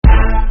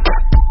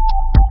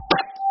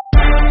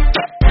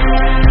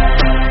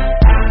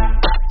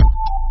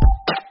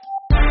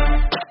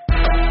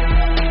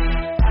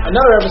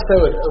Another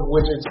episode of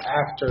Wizards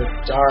After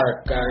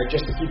Dark.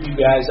 Just to keep you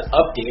guys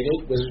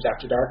updated, Wizards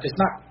After Dark is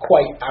not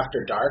quite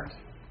After Dark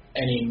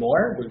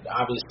anymore. We're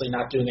obviously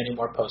not doing any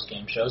more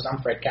post-game shows. I'm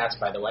Fred Katz,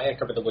 by the way. I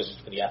cover the Wizards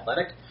for The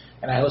Athletic,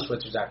 and I host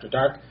Wizards After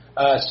Dark.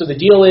 So the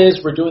deal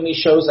is we're doing these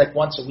shows like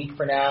once a week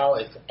for now.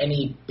 If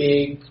any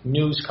big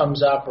news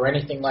comes up or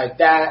anything like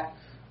that,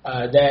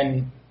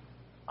 then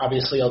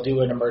obviously I'll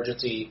do an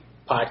emergency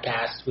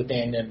podcast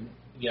within an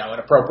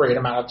appropriate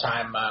amount of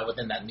time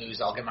within that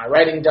news. I'll get my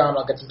writing done.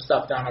 I'll get some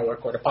stuff done. I'll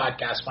record a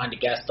podcast, find a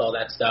guest, all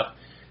that stuff.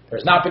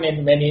 There's not been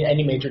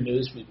any major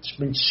news. We've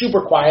been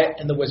super quiet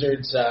in the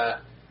Wizards,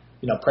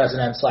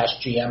 president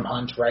 / GM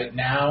hunt right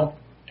now.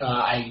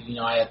 I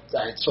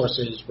had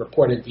sources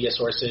reported via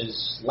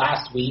sources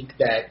last week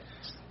that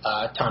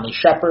Tommy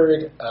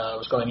Shepard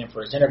was going in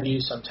for his interview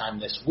sometime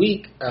this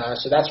week.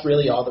 So that's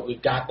really all that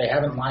we've got. They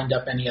haven't lined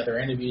up any other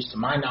interviews, to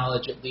my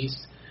knowledge at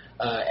least.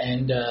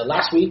 And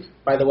last week,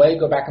 by the way,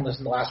 go back and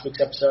listen to last week's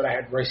episode. I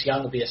had Royce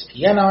Young of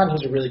ESPN on,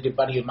 who's a really good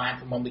buddy of mine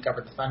from when we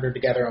covered the Thunder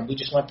together, and we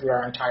just went through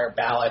our entire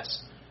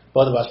ballots.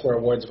 Both of us were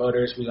awards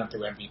voters. We went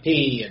through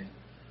MVP and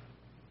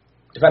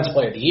Defensive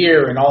Player of the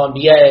Year and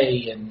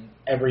All-NBA and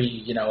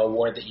every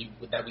award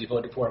that we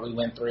voted for. We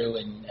went through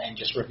and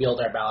just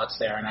revealed our ballots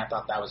there, and I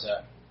thought that was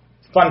a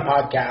fun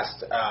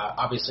podcast.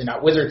 Obviously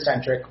not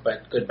Wizard-centric,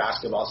 but good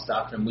basketball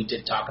stuff, and we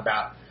did talk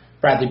about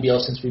Bradley Beal,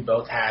 since we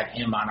both had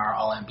him on our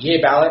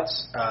All-NBA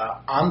ballots.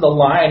 On the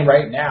line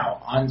right now,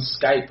 on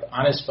Skype,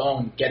 on his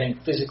phone, getting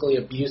physically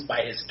abused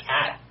by his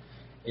cat,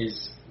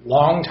 is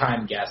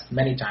longtime guest,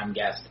 many-time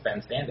guest,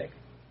 Ben Standig.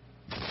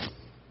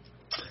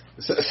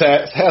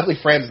 Sadly,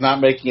 Fred's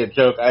not making a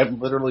joke. I'm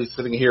literally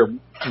sitting here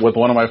with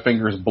one of my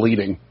fingers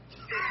bleeding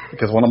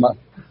because one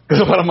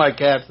of my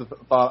cats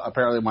thought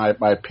apparently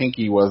my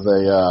pinky was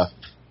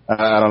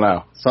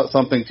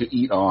something to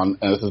eat on,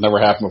 and this has never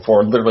happened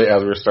before, literally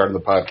as we were starting the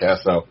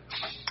podcast, so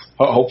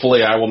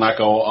hopefully I will not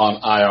go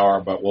on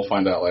IR, but we'll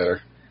find out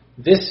later.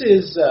 This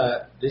is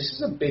a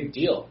big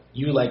deal.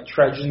 You,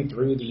 trudging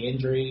through the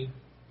injury,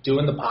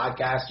 doing the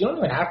podcast. You don't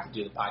even have to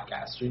do the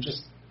podcast.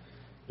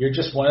 You're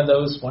just one of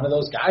those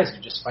guys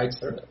who just fights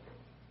through it.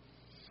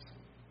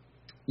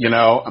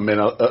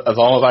 As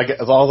long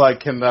as I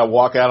can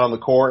walk out on the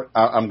court,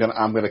 I'm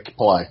gonna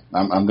play.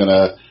 I'm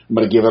gonna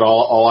give it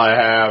all I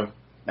have.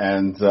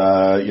 And,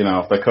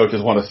 if the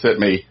coaches want to sit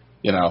me,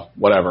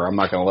 whatever. I'm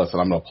not going to listen.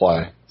 I'm going to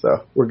play.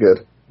 So we're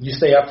good. You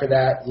stay up for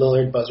that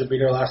Lillard buzzer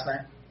beater last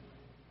night?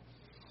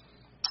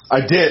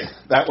 I did.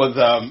 That was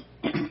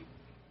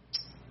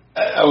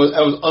that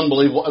was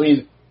unbelievable. I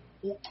mean,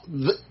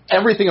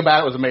 everything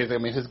about it was amazing. I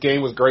mean, his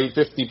game was great,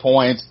 50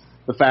 points.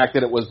 The fact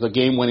that it was the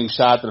game-winning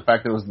shot, the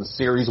fact that it was the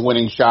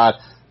series-winning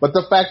shot, but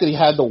the fact that he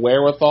had the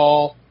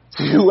wherewithal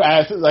to,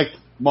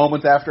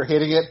 moments after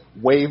hitting it,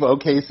 wave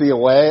OKC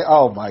away.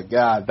 Oh my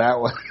God, that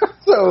was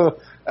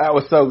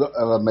so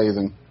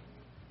amazing.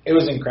 It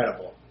was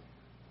incredible.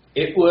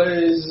 It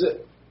was,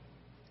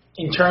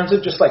 in terms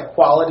of just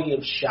quality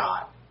of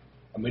shot,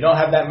 and we don't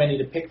have that many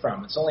to pick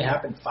from. It's only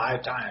happened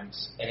 5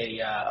 times,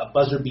 a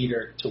buzzer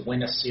beater to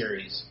win a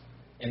series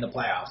in the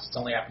playoffs. It's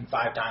only happened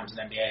 5 times in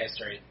NBA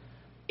history.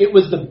 It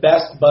was the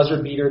best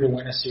buzzer beater to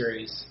win a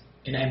series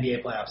in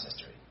NBA playoffs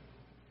history.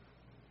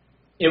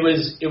 It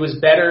was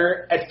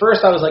better. At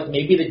first, I was like,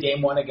 maybe the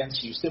game one against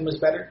Houston was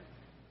better,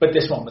 but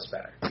this one was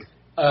better.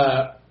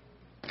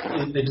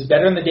 It was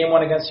better than the game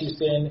one against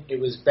Houston. It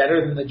was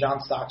better than the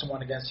John Stockton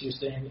one against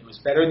Houston. It was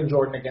better than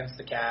Jordan against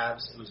the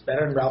Cavs. It was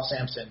better than Ralph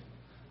Sampson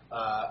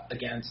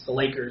against the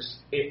Lakers.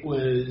 It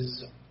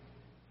was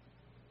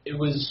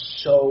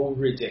so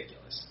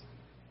ridiculous.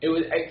 He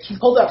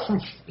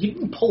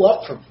didn't pull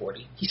up from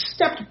 40. He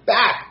stepped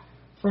back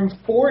from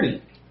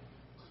 40.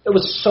 It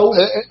was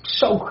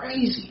so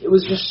crazy. It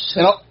was just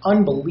so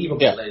unbelievable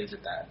that he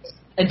did that.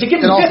 And to give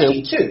him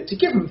 50, too. To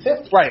give him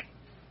 50. Right.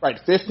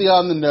 50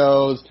 on the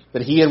nose,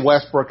 that he and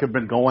Westbrook have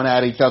been going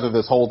at each other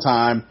this whole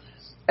time.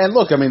 And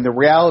look, I mean, the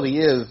reality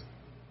is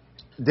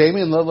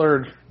Damian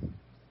Lillard,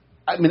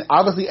 I mean,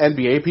 obviously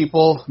NBA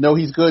people know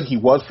he's good. He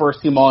was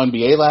first-team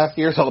All-NBA last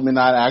year, so let me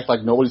not act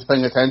like nobody's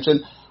paying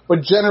attention.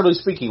 But generally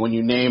speaking, when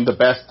you name the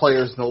best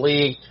players in the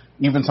league,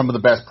 even some of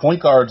the best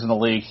point guards in the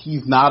league,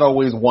 he's not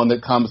always one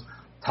that comes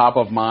top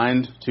of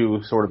mind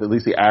to sort of at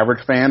least the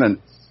average fan. And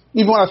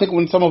even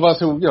when some of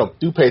us who,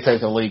 do pay attention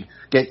to the league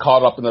get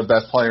caught up in the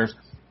best players,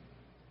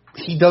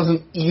 he's not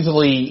an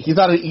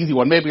easy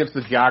one. Maybe it's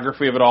the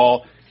geography of it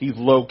all. He's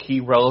low-key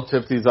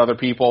relative to these other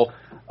people.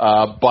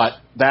 But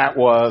that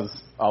was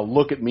a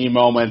look-at-me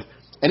moment.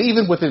 And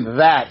even within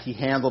that, he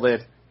handled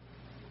it.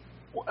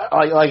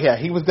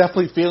 He was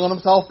definitely feeling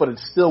himself, but it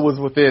still was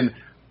within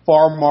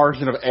far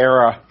margin of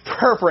error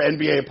for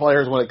NBA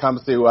players when it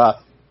comes to,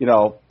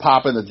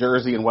 popping the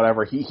jersey and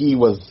whatever. It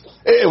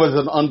was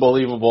an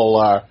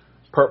unbelievable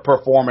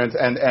performance,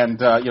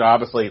 and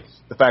obviously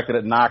the fact that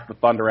it knocked the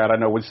Thunder out. I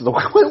know this is a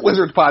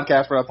Wizards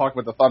podcast. We're not talking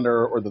about the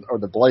Thunder or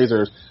the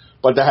Blazers,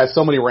 but that has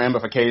so many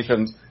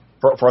ramifications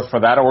for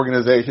that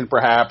organization,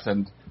 perhaps.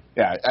 And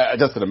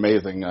just an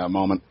amazing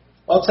moment.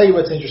 I'll tell you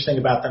what's interesting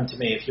about them to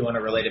me, if you want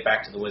to relate it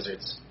back to the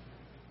Wizards.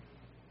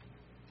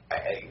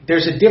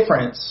 there's a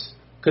difference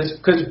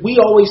because we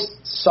always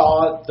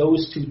saw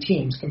those two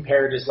teams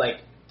compared as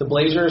like the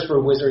Blazers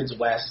were Wizards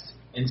West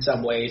in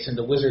some ways, and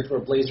the Wizards were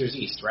Blazers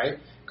East, right?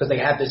 Because they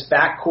had this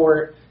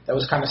backcourt that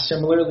was kind of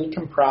similarly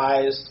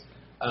comprised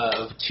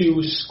of two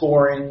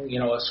scoring,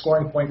 a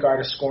scoring point guard,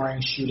 a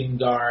scoring shooting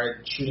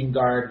guard. Shooting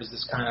guard was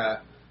this kind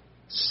of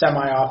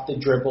semi-off the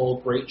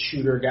dribble, great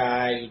shooter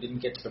guy who didn't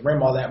get to the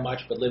rim all that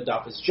much but lived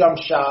off his jump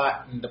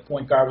shot, and the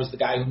point guard was the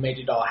guy who made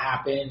it all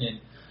happen.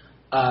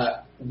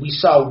 And we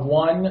saw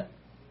one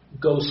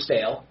go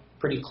stale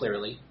pretty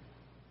clearly,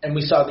 and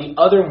we saw the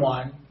other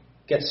one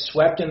get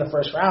swept in the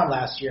first round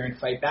last year and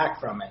fight back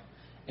from it.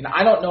 And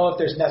I don't know if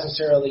there's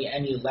necessarily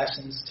any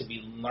lessons to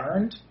be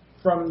learned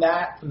from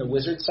that, from the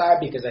Wizards side,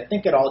 because I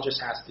think it all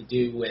just has to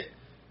do with,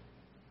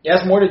 it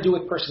has more to do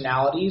with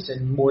personalities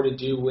and more to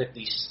do with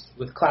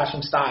with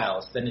clashing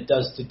styles than it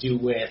does to do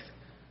with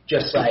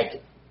just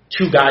like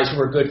two guys who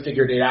were good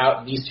figured it out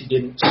and these two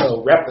didn't,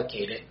 so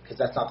replicate it, because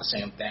that's not the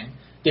same thing.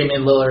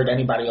 Damian Lillard,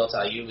 anybody else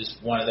tell you, is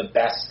one of the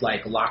best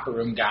like locker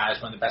room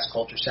guys, one of the best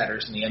culture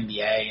setters in the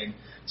NBA, and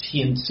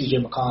he and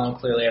CJ McCollum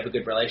clearly have a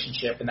good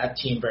relationship, and that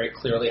team very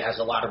clearly has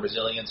a lot of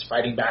resilience,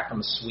 fighting back from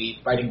a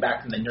sweep, fighting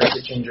back from the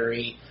Nurkic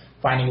injury,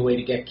 finding a way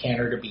to get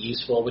Kanter to be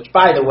useful, which,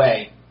 by the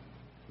way,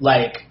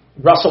 like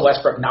Russell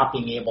Westbrook not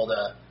being able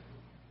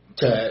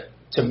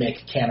to make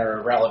Kanter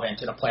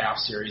irrelevant in a playoff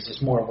series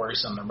is more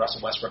worrisome than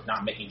Russell Westbrook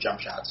not making jump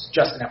shots.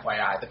 Just an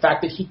FYI. The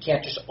fact that he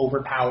can't just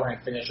overpower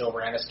and finish over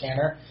Enes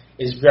Kanter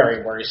is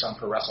very worrisome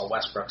for Russell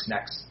Westbrook's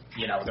next,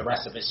 the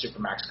rest of his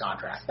Supermax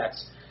contract.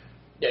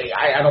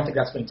 I don't think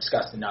that's been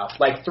discussed enough.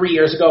 Like 3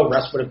 years ago,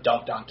 Russ would have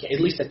dunked on, at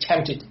least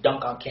attempted to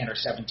dunk on Kanter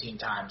 17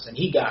 times, and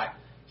he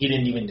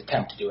didn't even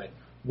attempt to do it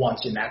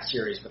once in that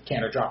series with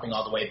Kanter dropping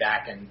all the way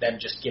back and then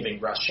just giving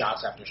Russ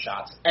shots after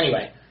shots.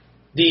 Anyway,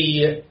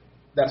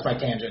 that's my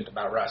tangent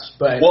about Russ.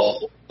 But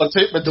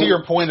to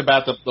your point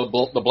about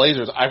the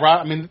Blazers,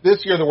 I mean,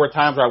 this year there were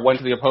times where I went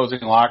to the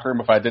opposing locker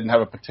room if I didn't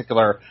have a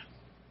particular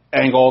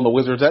angle on the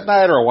Wizards that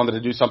night or I wanted to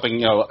do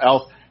something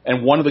else.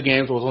 And one of the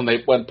games was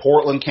when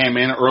Portland came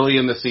in early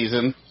in the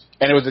season,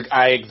 and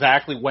I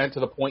exactly went to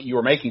the point you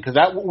were making because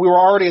we were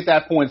already at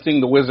that point seeing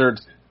the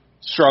Wizards'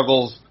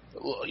 struggles,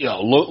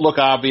 look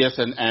obvious,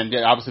 and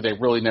obviously they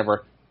really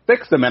never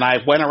fixed them. And I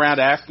went around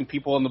asking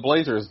people in the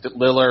Blazers,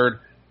 Lillard,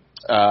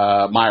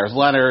 Myers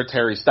Leonard,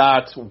 Terry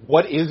Stotts,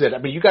 what is it? I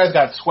mean, you guys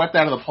got swept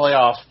out of the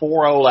playoffs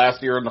 4-0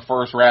 last year in the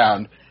first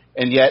round,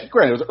 and yet,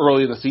 granted, it was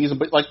early in the season,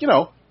 but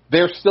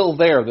they're still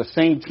there, the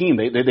same team.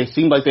 They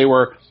seemed like they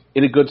were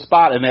in a good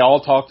spot, and they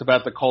all talked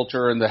about the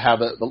culture and how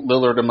the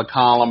Lillard and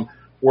McCollum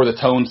were the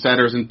tone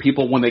setters, and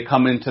people, when they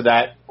come into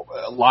that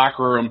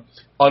locker room,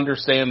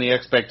 understand the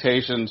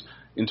expectations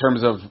in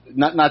terms of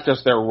not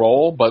just their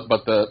role, but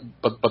the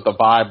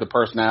vibe, the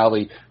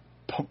personality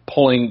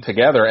pulling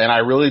together. And I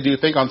really do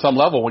think on some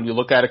level, when you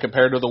look at it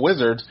compared to the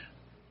Wizards,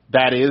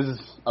 that is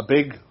a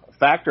big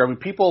factor. I mean,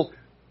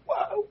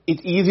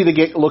 it's easy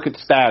to look at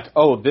stats.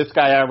 Oh, this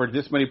guy averaged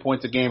this many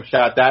points a game,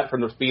 shot that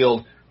from the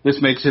field. This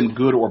makes him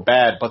good or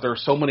bad. But there are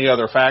so many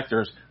other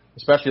factors,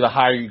 especially the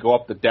higher you go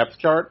up the depth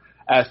chart,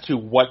 as to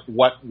what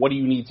do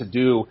you need to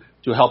do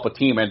to help a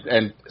team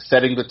and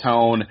setting the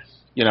tone,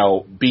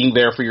 being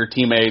there for your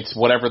teammates,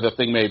 whatever the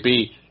thing may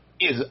be,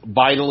 is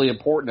vitally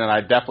important. And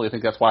I definitely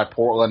think that's why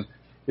Portland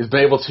has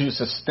been able to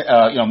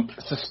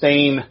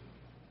sustain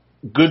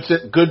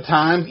good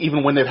times,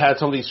 even when they've had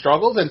some of these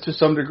struggles, and to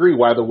some degree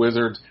why the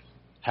Wizards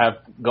have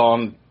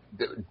gone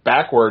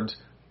backwards.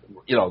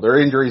 Their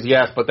injuries,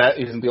 yes, but that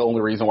isn't the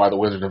only reason why the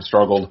Wizards have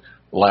struggled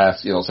the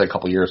last, say,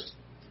 couple years.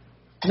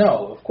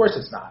 No, of course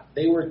it's not.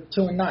 They were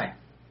 2-9.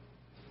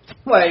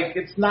 Like,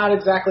 it's not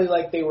exactly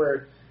like they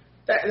were.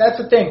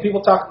 That's the thing.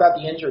 People talk about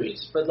the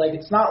injuries, but like,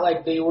 it's not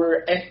like they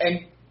were.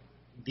 And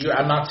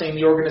I'm not saying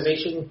the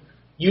organization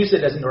used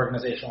it as an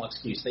organizational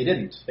excuse. They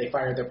didn't. They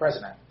fired their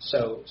president,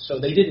 so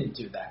they didn't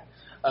do that.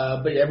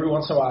 But every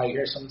once in a while, you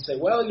hear someone say,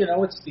 "Well,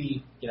 it's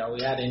we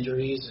had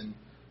injuries and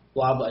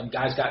blah blah, and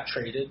guys got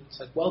traded." It's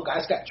like, well,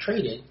 guys got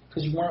traded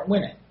because you weren't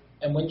winning.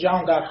 And when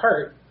John got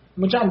hurt,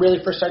 when John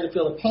really first started to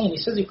feel the pain, he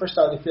says he first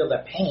started to feel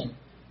that pain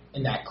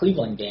in that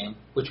Cleveland game,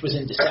 which was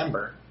in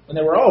December, when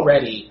there were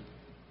already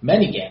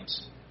many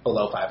games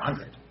below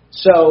 500.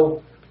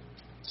 So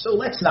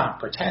let's not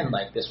pretend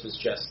like this was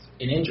just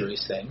an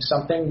injuries thing.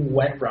 Something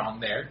went wrong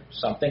there.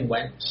 Something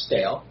went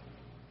stale.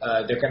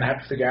 They're going to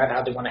have to figure out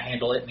how they want to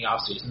handle it in the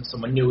offseason.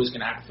 Someone new is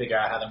going to have to figure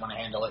out how they want to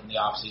handle it in the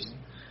offseason.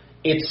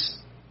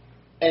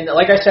 And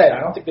like I said, I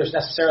don't think there's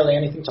necessarily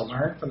anything to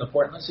learn from the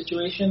Portland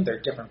situation.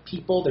 They're different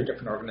people, they're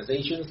different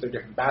organizations, they're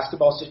different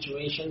basketball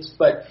situations.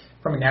 But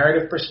from a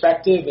narrative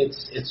perspective,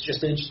 it's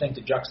just interesting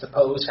to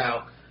juxtapose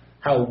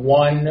how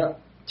one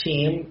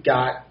team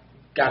got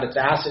its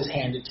asses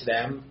handed to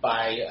them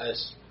by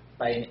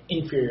an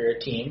inferior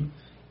team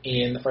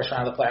in the first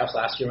round of the playoffs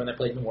last year when they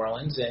played New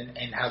Orleans,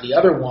 and how the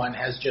other one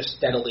has just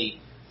steadily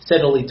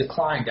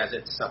declined as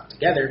it's stuck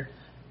together.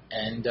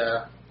 And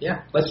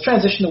let's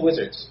transition to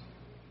Wizards.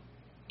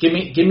 Give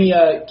me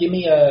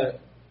a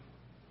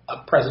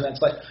a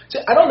president's life. So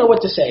I don't know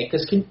what to say,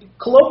 because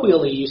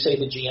colloquially you say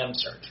the GM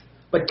search,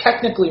 but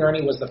technically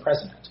Ernie was the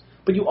president.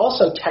 But you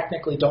also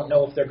technically don't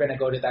know if they're going to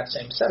go to that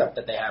same setup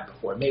that they had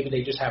before. Maybe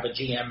they just have a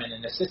GM and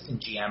an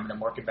assistant GM in a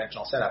more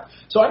conventional setup.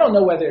 So I don't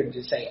know whether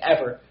to say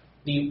ever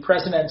the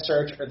president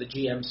search or the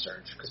GM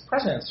search, because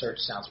president search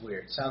sounds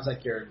weird. It sounds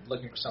like you're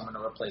looking for someone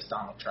to replace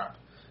Donald Trump.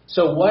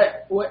 So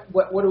what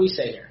do we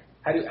say here?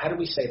 How do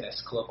we say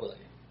this colloquially?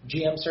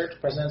 GM search,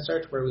 president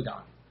search, where are we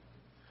going?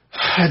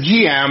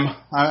 GM,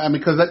 I mean,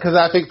 because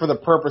I think for the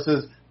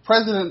purposes,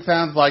 president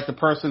sounds like the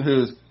person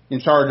who's in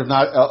charge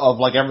of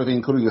like everything,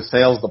 including the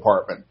sales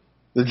department.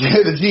 The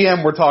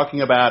GM, we're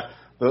talking about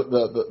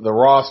the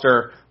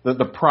roster,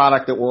 the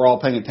product that we're all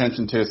paying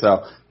attention to.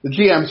 So the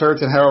GM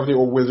search, and however the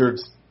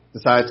Wizards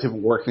decide to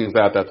work things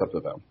out, that's up to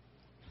them.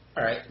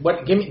 All right,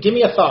 give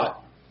me a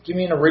thought. Give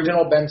me an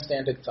original Ben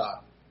Standig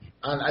thought.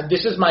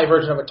 This is my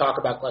version of a talk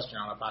about question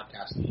on a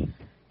podcast.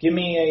 Give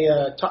me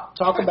a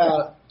talk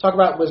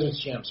about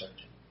Wizards GM search.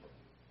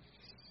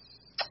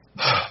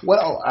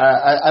 Well,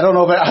 I don't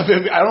know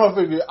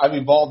if I've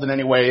evolved in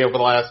any way over the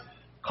last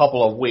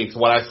couple of weeks.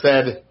 What I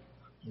said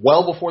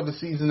well before the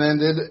season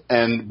ended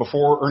and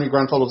before Ernie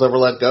Grunfeld was ever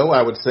let go,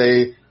 I would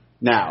say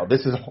now.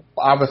 This is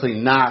obviously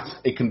not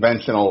a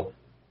conventional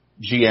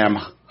GM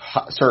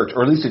search,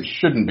 or at least it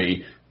shouldn't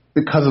be,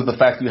 because of the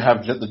fact that you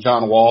have the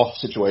John Wall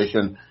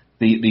situation.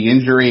 The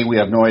injury, we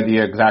have no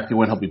idea exactly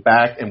when he'll be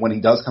back, and when he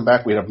does come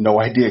back, we have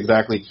no idea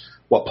exactly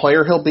what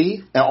player he'll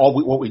be. And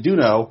what we do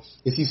know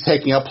is he's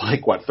taking up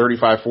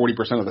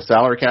 35-40% of the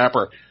salary cap,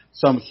 or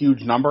some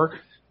huge number,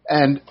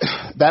 and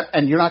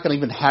you're not going to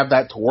even have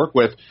that to work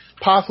with,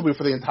 possibly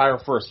for the entire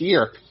first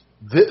year.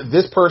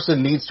 This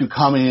person needs to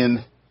come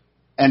in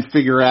and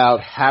figure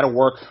out how to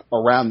work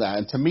around that.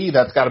 And to me,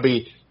 that's got to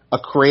be a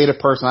creative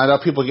person. I know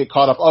people get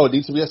caught up, it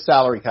needs to be a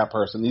salary cap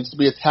person, it needs to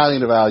be a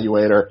talent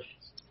evaluator.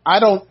 I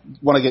don't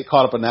want to get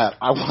caught up in that.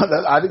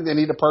 I think they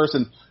need a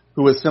person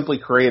who is simply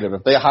creative.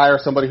 If they hire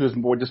somebody who's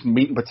more just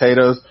meat and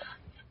potatoes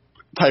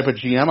type of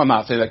GM, I'm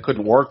not saying that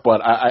couldn't work, but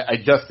I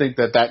just think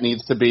that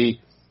needs to be.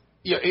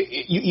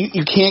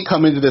 You can't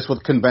come into this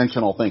with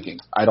conventional thinking,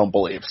 I don't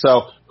believe.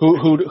 So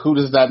who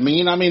does that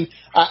mean? I mean,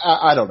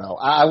 I don't know.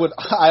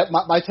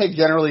 My take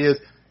generally is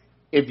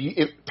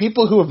if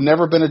people who have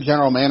never been a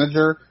general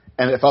manager,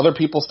 and if other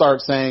people start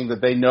saying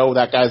that they know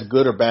that guy's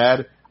good or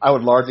bad, I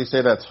would largely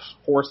say that's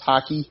horse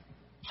hockey.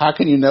 How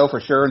can you know for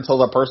sure until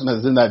the person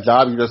is in that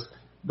job? You're just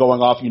going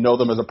off, you know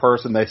them as a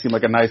person, they seem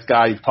like a nice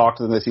guy, you've talked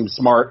to them, they seem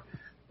smart.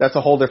 That's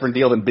a whole different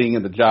deal than being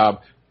in the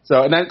job.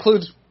 So, and that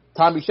includes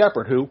Tommy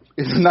Shepard, who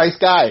is a nice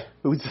guy,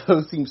 who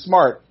seems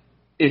smart.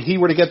 If he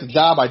were to get the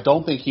job, I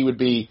don't think he would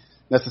be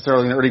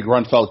necessarily an Ernie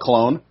Grunfeld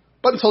clone.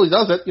 But until he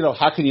does it,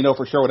 how can you know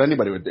for sure what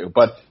anybody would do?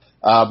 But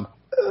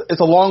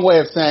it's a long way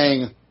of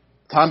saying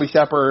Tommy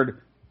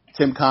Shepard,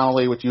 Tim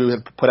Connolly, which you had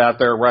put out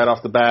there right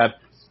off the bat.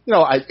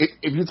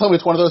 If you tell me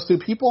it's one of those two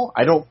people,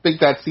 I don't think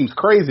that seems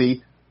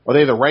crazy. Are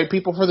they the right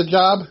people for the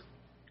job?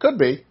 Could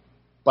be.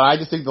 But I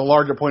just think the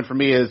larger point for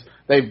me is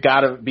they've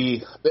got to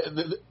be,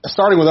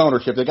 starting with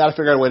ownership, they've got to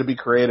figure out a way to be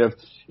creative.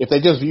 If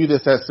they just view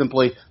this as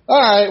simply, all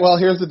right, well,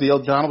 here's the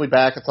deal, John will be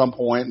back at some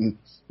point, and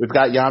we've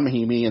got Jan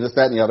Mahimi and this,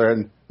 that, and the other,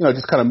 and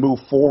just kind of move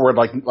forward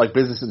like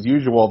business as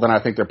usual, then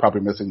I think they're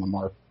probably missing the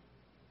mark.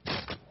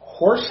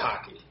 Horse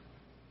hockey.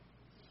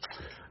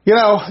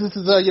 This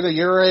is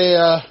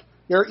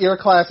you're a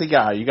classy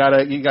guy. You got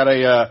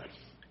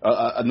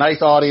a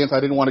nice audience. I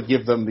didn't want to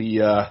give them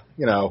the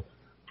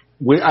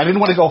I didn't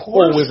want to go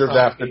full Wizards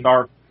after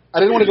dark. I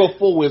didn't want to go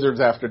full Wizards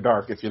after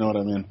dark, if you know what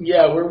I mean.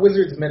 Yeah, we're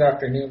Wizards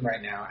mid-afternoon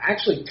right now.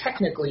 Actually,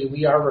 technically,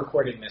 we are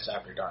recording this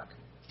after dark.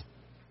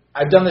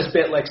 I've done this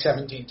bit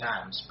 17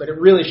 times, but it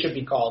really should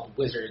be called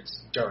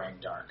Wizards during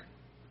dark.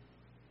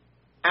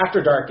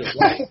 After dark is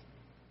light.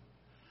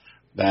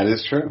 That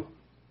is true.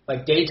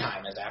 Like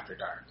daytime is after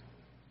dark.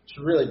 It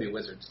should really be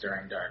Wizards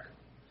during dark.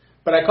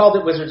 But I called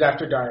it Wizards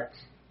after dark.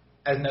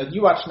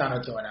 You watched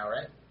 90210,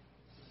 right?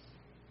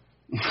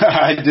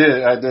 I did.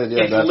 Yeah,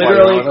 it's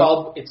literally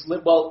called.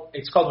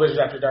 It's called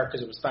Wizards After Dark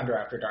because it was Thunder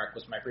After Dark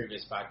was my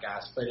previous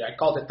podcast. But I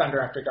called it Thunder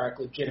After Dark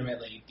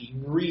legitimately. The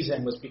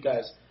reason was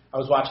because I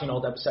was watching an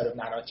old episode of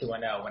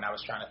 90210 when I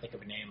was trying to think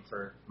of a name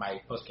for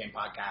my post-game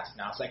podcast,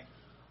 and I was like,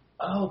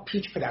 "Oh,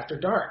 Peach Pit After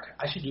Dark.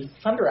 I should do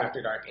Thunder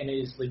After Dark," and it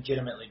is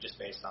legitimately just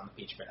based on the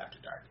Peach Pit After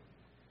Dark.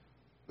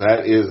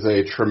 That is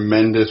a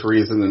tremendous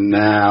reason, and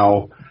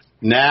now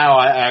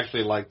I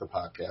actually like the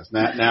podcast.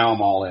 Now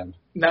I'm all in.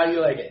 Now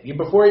you like it.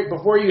 Before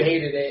you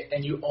hated it,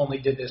 and you only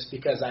did this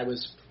because I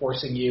was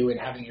forcing you and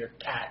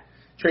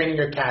training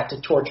your cat to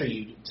torture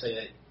you so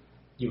that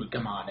you would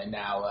come on, and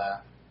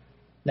now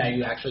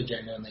you actually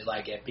genuinely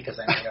like it because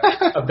I made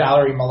a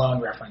Valerie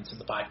Malone reference in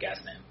the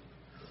podcast name.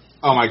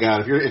 Oh my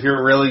God! If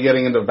you're really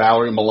getting into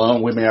Valerie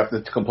Malone, we may have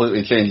to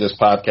completely change this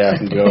podcast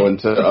and go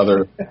into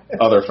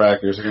other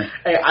factors.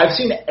 Hey, I've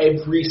seen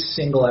every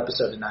single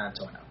episode of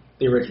 90210,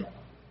 the original.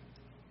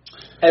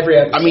 Every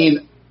episode. I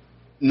mean,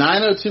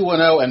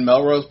 90210 and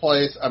Melrose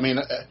Place. I mean,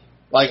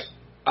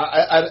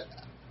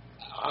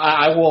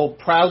 I will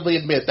proudly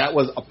admit that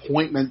was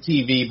appointment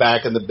TV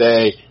back in the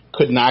day.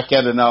 Could not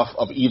get enough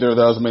of either of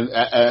those. I mean,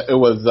 it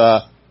was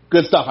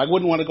good stuff. I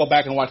wouldn't want to go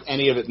back and watch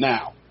any of it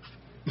now,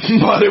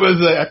 but it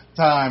was at the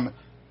time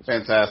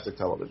fantastic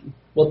television.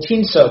 Well,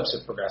 teen soaps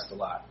have progressed a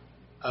lot.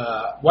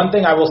 One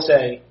thing I will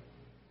say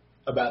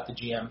about the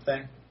GM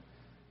thing,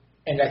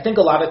 and I think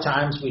a lot of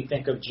times we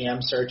think of GM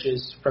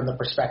searches from the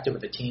perspective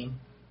of the team.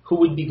 Who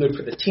would be good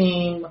for the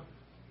team?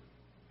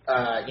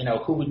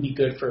 Who would be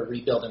good for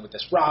rebuilding with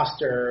this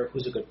roster?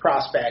 Who's a good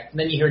prospect? And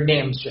then you hear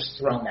names just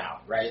thrown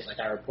out, right? Like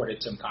I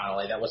reported Tim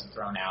Connolly. That wasn't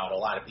thrown out. A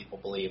lot of people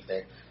believe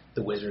that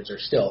the Wizards are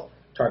still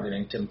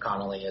targeting Tim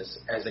Connolly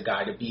as a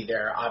guy to be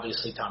there.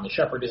 Obviously, Tommy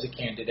Shepard is a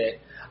candidate.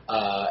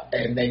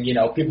 And then,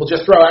 people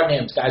just throw out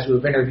names, guys who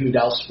have interviewed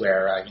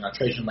elsewhere,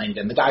 Trajan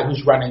Langdon, the guy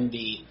who's running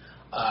the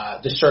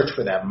search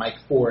for them. Mike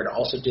Ford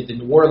also did the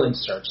New Orleans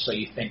search. So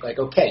you think like,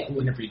 okay,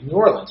 who interviewed New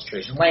Orleans?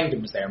 Trajan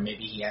Langdon was there.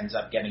 Maybe he ends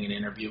up getting an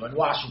interview in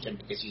Washington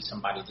because he's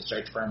somebody the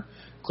search firm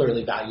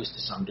clearly values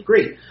to some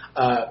degree.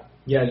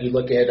 You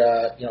look at,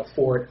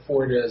 Ford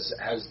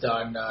has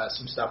done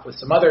some stuff with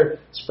some other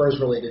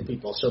Spurs-related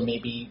people. So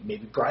maybe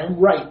Brian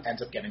Wright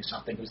ends up getting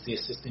something, who's the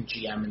assistant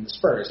GM in the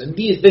Spurs. And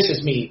this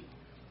is me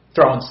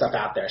throwing stuff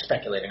out there,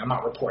 speculating. I'm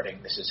not reporting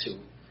this is who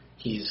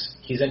he's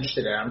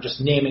interested in. I'm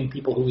just naming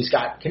people who he's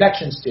got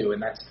connections to,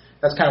 and that's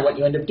kind of what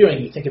you end up doing.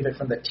 You think of it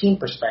from the team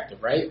perspective,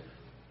 right?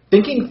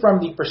 Thinking from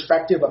the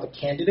perspective of a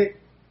candidate,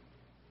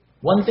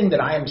 one thing that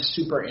I am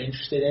super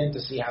interested in to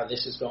see how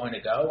this is going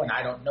to go, and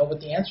I don't know what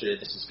the answer to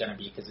this is going to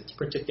be because it's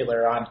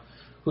particular on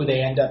who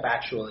they end up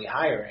actually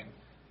hiring.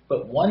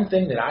 But one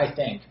thing that I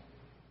think,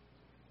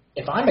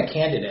 if I'm a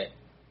candidate,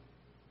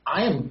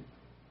 I am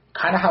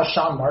kind of how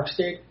Sean Marks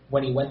did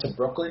when he went to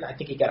Brooklyn. I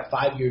think he got a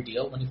 5-year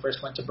deal when he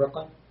first went to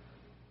Brooklyn.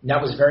 And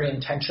that was very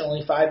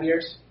intentionally 5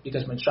 years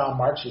because when Sean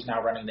Marks, who's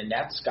now running the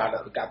Nets, got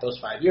those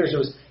 5 years,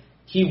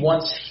 he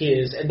wants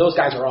his, and those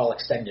guys are all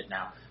extended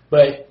now,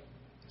 but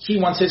he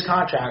wants his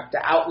contract to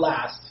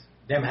outlast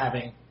them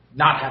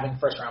not having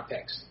first-round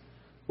picks.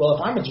 Well,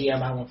 if I'm a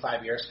GM, I want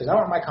 5 years because I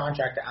want my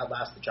contract to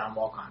outlast the John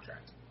Wall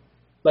contract.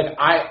 Like,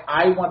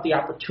 I want the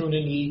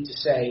opportunity to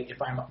say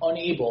if I'm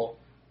unable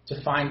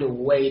to find a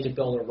way to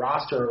build a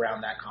roster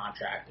around that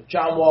contract, if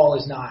John Wall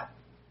is not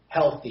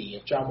healthy,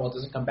 if John Wall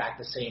doesn't come back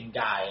the same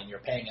guy and you're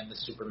paying him the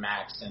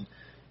supermax and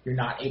you're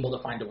not able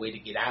to find a way to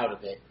get out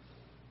of it,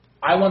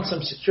 I want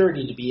some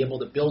security to be able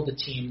to build a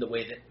team the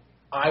way that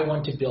I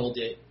want to build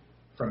it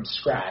from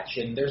scratch.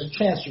 And there's a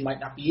chance you might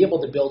not be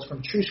able to build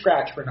from true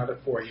scratch for another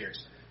 4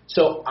 years.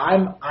 So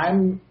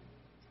I'm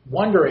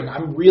wondering,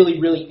 I'm really,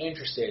 really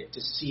interested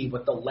to see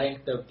what the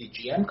length of the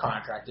GM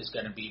contract is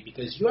going to be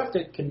because you have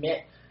to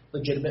commit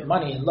legitimate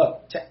money. And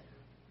look,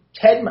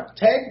 Ted,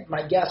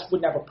 my guess,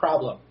 wouldn't have a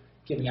problem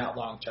giving out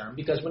long term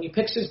because when he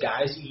picks his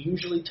guys, he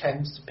usually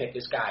tends to pick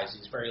his guys.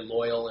 He's a very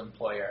loyal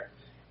employer,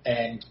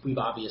 and we've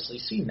obviously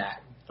seen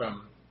that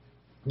from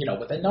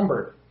with a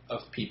number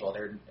of people.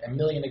 There are a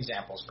million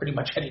examples. Pretty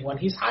much anyone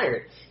he's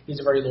hired, he's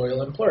a very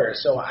loyal employer.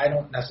 So I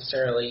don't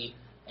necessarily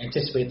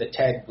anticipate that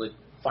Ted would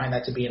find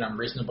that to be an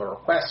unreasonable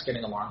request,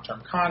 getting a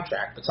long-term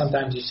contract. But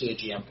sometimes you see a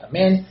GM come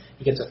in,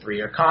 he gets a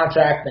 3-year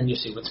contract, then you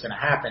see what's going to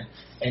happen.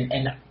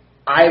 And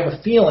I have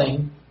a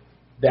feeling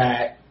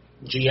that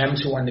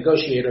GMs who want to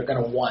negotiate are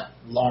going to want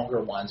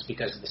longer ones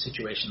because of the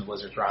situation the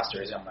Wizards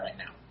roster is in right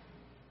now.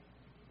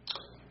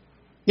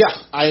 Yeah,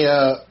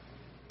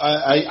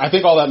 I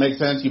think all that makes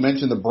sense. You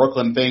mentioned the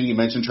Brooklyn thing. You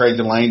mentioned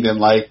Trajan Langdon.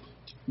 Like,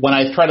 when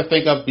I try to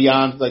think of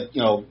beyond,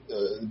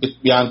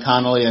 beyond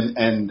Connolly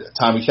and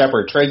Tommy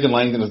Shepard, Trajan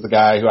Langdon is the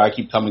guy who I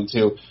keep coming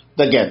to.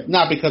 Again,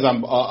 not because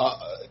I'm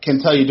can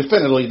tell you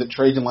definitively that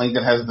Trajan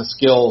Langdon has the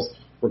skills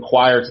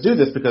required to do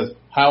this, because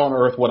how on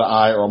earth would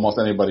I or almost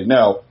anybody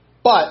know?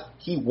 But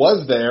he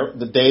was there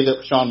the day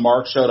that Sean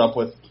Marks showed up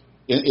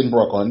in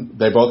Brooklyn.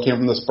 They both came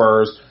from the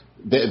Spurs.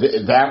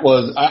 That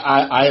was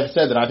I have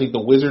said that I think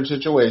the Wizards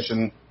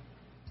situation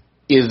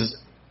is,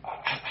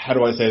 how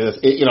do I say this?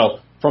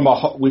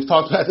 We've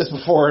talked about this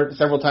before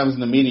several times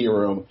in the media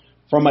room.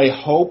 From a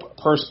hope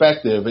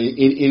perspective, it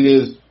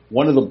is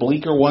one of the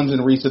bleaker ones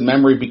in recent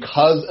memory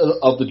because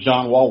of the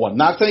John Wall one.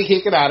 Not saying he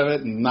can't get out of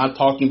it, and not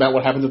talking about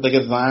what happens if they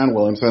get Zion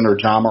Williamson or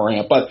John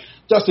Morant, but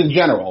just in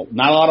general,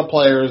 not a lot of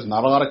players,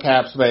 not a lot of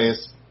cap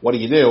space. What do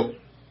you do?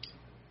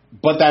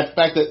 But that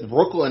fact that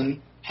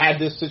Brooklyn had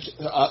this,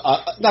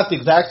 not the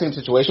exact same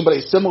situation, but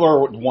a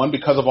similar one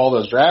because of all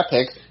those draft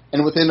picks,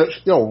 and within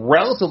a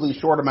relatively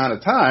short amount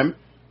of time,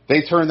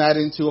 they turned that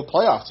into a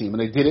playoff team, and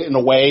they did it in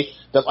a way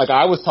that, like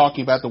I was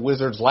talking about the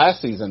Wizards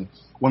last season,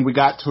 when we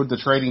got to the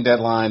trading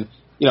deadline,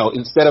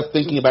 instead of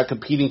thinking about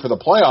competing for the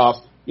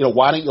playoffs,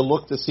 why don't you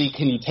look to see,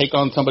 can you take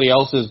on somebody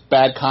else's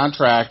bad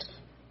contract,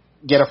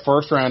 get a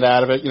first round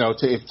out of it,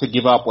 to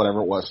give up whatever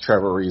it was,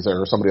 Trevor Ariza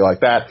or somebody like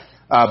that.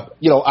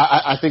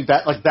 I think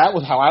that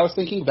was how I was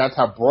thinking. That's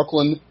how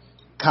Brooklyn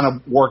kind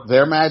of worked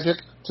their magic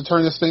to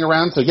turn this thing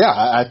around. So yeah,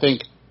 I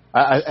think,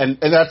 and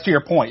that's to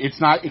your point. It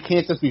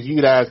can't just be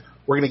viewed as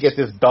we're going to get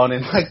this done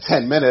in like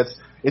 10 minutes.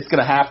 It's going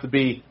to have to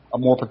be a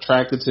more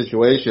protracted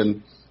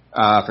situation,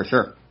 for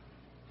sure.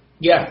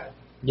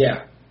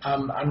 Yeah.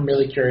 I'm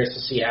really curious to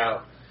see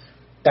how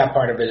that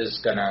part of it is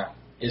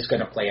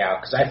gonna play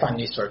out, because I find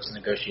these sorts of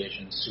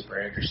negotiations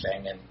super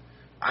interesting, and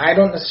I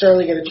don't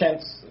necessarily get a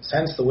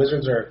sense the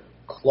Wizards are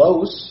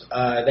close.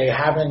 They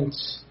haven't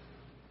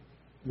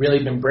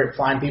really been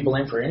flying people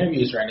in for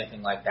interviews or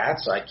anything like that,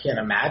 so I can't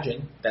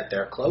imagine that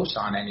they're close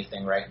on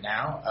anything right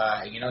now.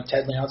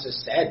 Ted Leonsis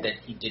has said that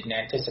he didn't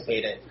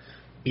anticipate it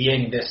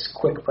being this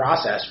quick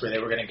process where they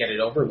were going to get it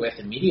over with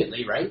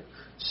immediately, right?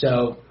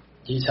 So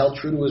he's held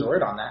true to his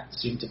word on that. It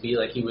seemed to be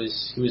like he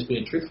was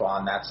being truthful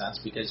in that sense,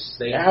 because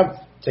they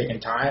have taken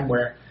time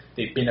where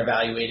they've been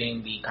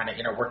evaluating the kind of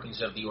inner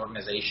workings of the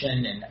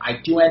organization, and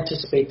I do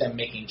anticipate them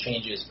making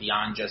changes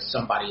beyond just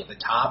somebody at the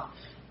top,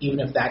 even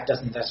if that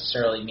doesn't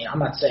necessarily mean, I'm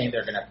not saying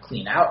they're going to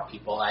clean out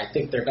people. I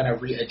think they're going to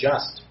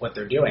readjust what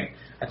they're doing.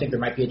 I think there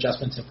might be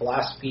adjustments in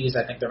philosophies.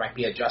 I think there might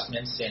be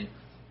adjustments in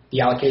the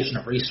allocation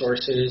of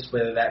resources,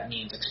 whether that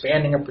means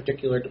expanding a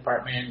particular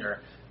department or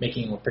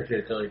making a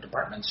particular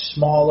department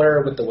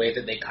smaller with the way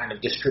that they kind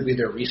of distribute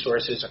their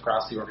resources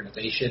across the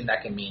organization.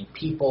 That can mean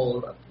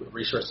people,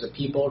 resources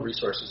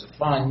of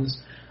funds.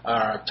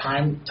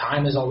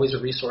 Time is always a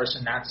resource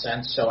in that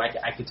sense, so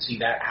I could see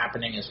that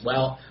happening as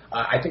well.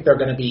 I think there are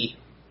going to be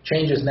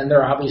changes, and then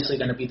there are obviously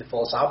going to be the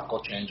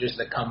philosophical changes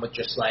that come with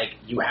just like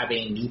you have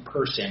a new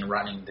person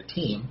running the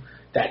team.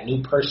 That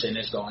new person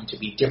is going to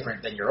be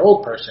different than your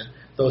old person.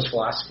 Those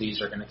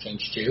philosophies are going to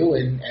change too,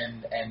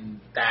 and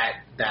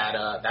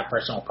that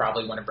person will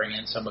probably want to bring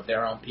in some of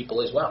their own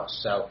people as well.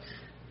 So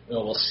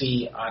we'll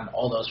see on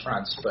all those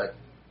fronts. But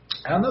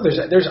I don't know.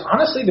 There's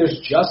honestly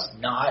just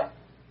not.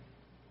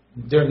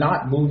 They're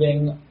not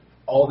moving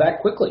all that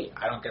quickly.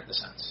 I don't get the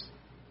sense,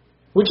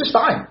 which is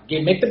fine.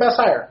 Make the best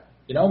hire.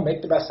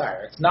 Make the best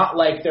hire. It's not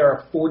like there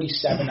are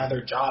 47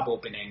 other job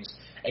openings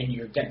and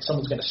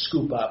someone's going to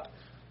scoop up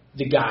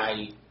the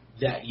guy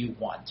that you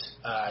want.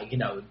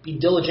 Be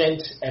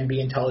diligent and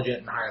be intelligent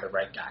and hire the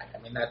right guy.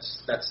 I mean,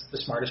 that's the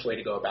smartest way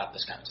to go about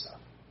this kind of stuff.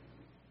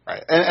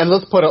 Right. And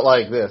let's put it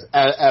like this.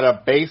 At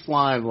a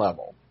baseline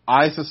level,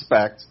 I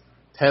suspect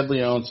Ted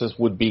Leonsis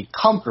would be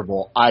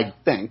comfortable, I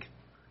think,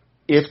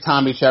 if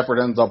Tommy Shepard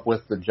ends up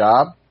with the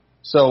job.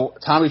 So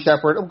Tommy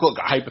Shepard,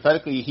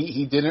 hypothetically,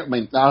 he didn't. I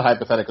mean, not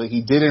hypothetically,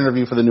 he did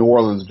interview for the New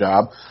Orleans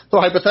job. So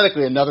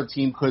hypothetically, another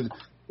team could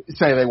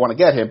say they want to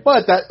get him,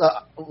 but that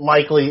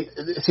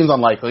it seems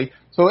unlikely.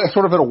 So it's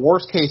sort of in a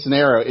worst case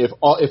scenario,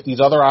 if these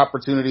other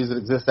opportunities that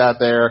exist out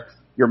there,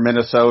 your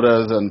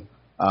Minnesotas and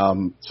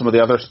some of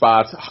the other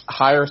spots,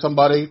 hire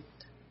somebody.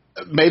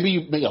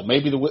 Maybe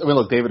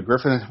David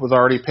Griffin was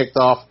already picked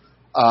off.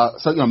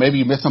 So maybe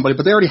you miss somebody,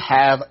 but they already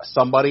have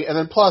somebody, and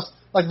then plus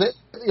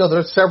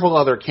there's several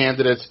other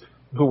candidates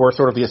who were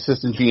sort of the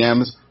assistant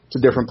GMs to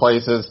different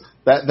places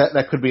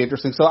that could be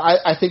interesting. So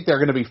I think they're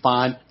going to be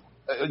fine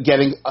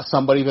getting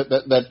somebody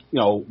that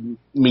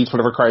meets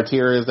whatever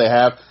criteria they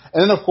have.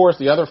 And then of course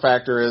the other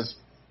factor is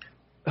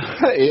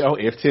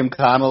if Tim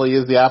Connolly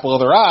is the apple of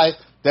their eye,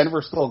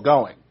 Denver's still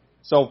going.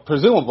 So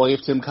presumably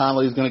if Tim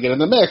Connolly is going to get in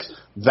the mix,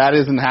 that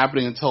isn't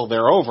happening until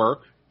they're over.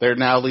 They're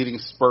now leading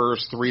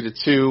Spurs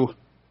 3-2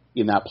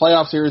 in that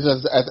playoff series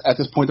at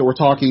this point that we're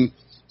talking.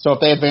 So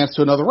if they advance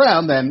to another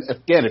round, then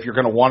again, if you're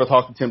going to want to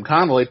talk to Tim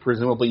Connolly,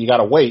 presumably you got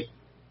to wait.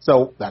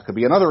 So that could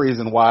be another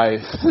reason why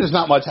there's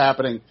not much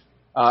happening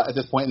at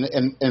this point.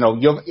 And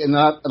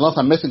unless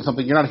I'm missing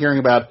something, you're not hearing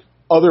about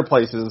other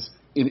places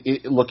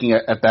looking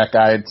at that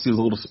guy. It seems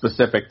a little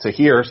specific to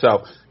here.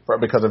 So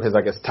because of his,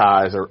 I guess,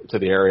 ties or to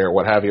the area or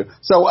what have you.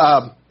 So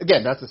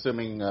again, that's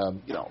assuming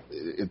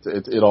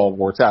it all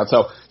works out.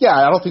 So yeah,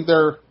 I don't think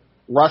they're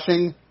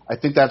rushing. I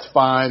think that's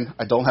fine.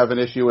 I don't have an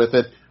issue with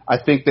it. I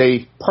think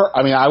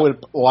I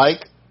would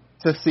like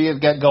to see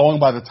it get going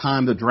by the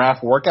time the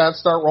draft workouts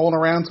start rolling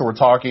around. So we're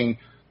talking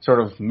sort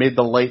of mid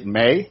to late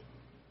May.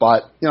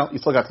 But, you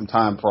still got some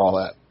time for all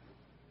that.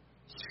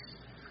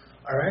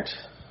 All right.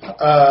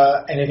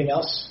 Anything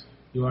else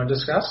you want to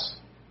discuss?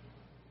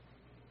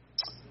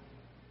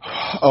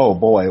 Oh,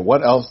 boy.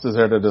 What else is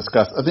there to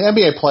discuss? The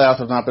NBA playoffs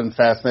have not been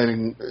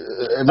fascinating.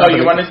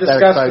 You want to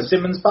discuss the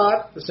Simmons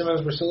pod? The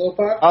Simmons-Russillo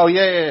pod? Oh,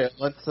 yeah.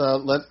 Let's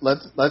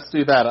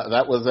do that.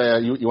 That was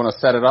you want to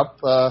set it up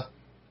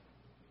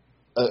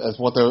as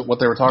what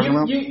they were talking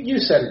about? You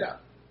set it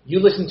up.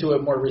 You listened to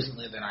it more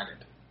recently than I did.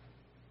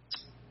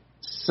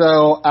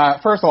 So,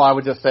 first of all, I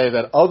would just say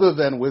that other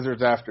than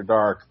Wizards After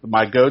Dark,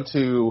 my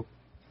go-to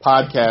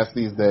podcast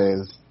these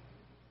days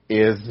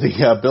is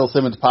the Bill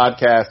Simmons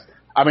podcast.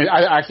 I mean,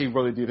 I actually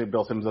really do think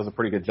Bill Simmons does a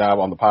pretty good job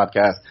on the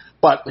podcast,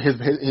 but his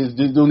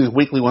doing these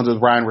weekly ones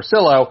with Ryan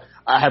Russillo,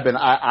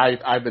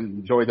 I've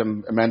enjoyed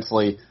them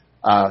immensely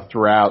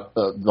throughout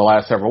the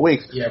last several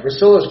weeks. Yeah,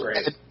 Russillo's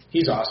great.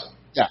 He's awesome.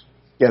 Yeah,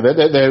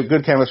 they have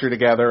good chemistry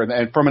together,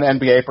 and from an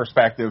NBA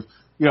perspective,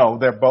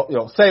 they're both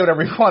say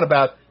whatever you want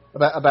about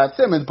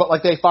Simmons, but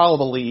like they follow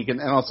the league,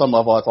 and on some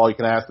level, that's all you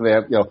can ask. They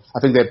have, I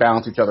think they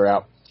balance each other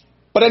out.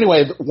 But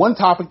anyway, one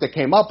topic that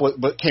came up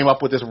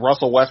with this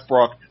Russell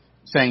Westbrook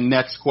saying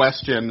next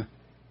question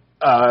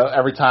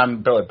every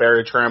time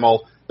Barry Trammell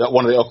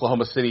one of the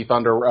Oklahoma City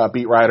Thunder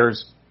beat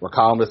writers or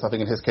columnists, I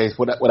think in his case,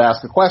 would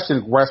ask a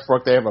question.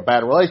 Westbrook, they have a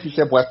bad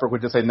relationship. Westbrook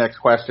would just say next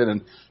question,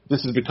 and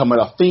this is becoming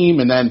a theme.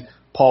 And then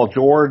Paul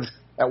George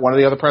at one of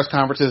the other press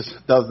conferences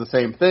does the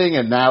same thing,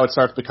 and now it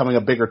starts becoming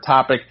a bigger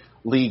topic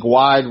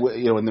league-wide,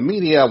 in the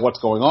media.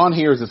 What's going on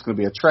here? Is this going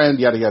to be a trend?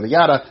 Yada, yada,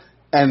 yada.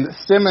 And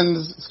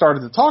Simmons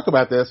started to talk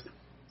about this,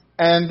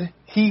 and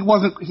he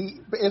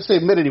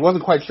admitted he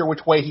wasn't quite sure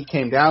which way he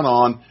came down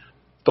on,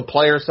 the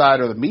player side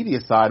or the media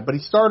side, but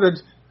he started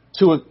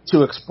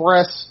to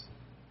express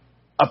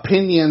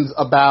opinions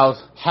about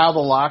how the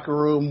locker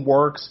room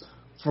works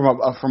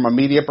from a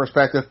media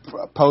perspective,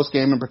 post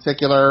game in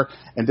particular,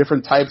 and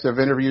different types of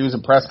interviews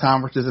and press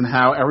conferences, and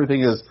how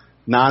everything is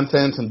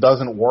nonsense and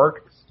doesn't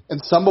work.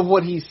 And some of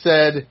what he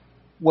said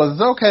was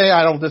okay,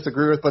 I don't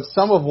disagree with, but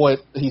some of what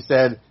he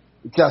said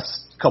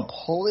just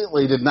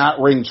completely did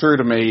not ring true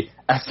to me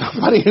as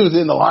somebody who's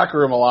in the locker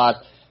room a lot.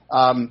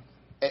 And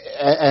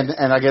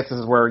I guess this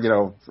is where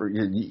you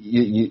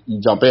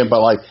jump in,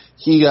 but like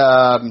he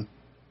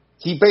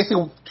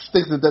basically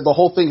thinks that the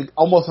whole thing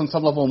almost on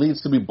some level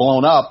needs to be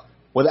blown up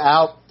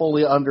without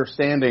fully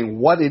understanding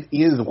what it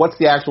is, what's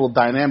the actual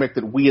dynamic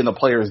that we and the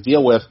players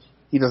deal with.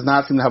 He does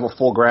not seem to have a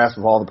full grasp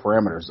of all the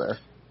parameters there.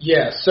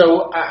 Yeah,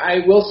 so I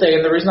will say,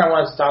 and the reason I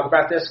wanted to talk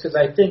about this, because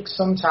I think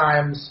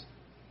sometimes,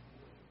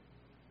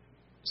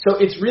 so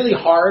it's really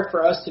hard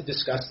for us to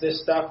discuss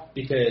this stuff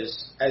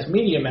because as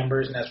media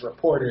members and as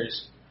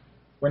reporters,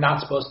 we're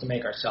not supposed to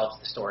make ourselves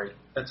the story.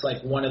 That's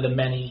like one of the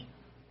many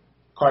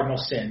cardinal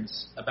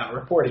sins about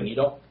reporting. You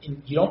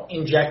don't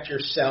inject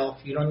yourself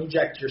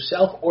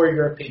or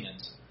your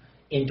opinions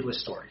into a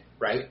story,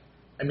 right?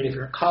 I mean, if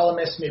you're a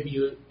columnist, maybe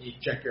you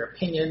inject your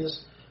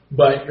opinions,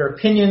 but your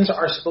opinions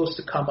are supposed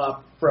to come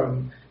up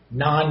from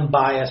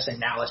non-bias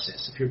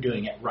analysis if you're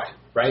doing it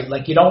right?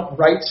 Like you don't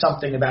write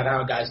something about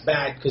how a guy's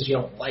bad because you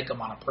don't like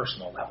him on a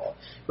personal level.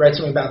 You write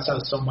something about how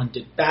someone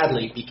did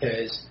badly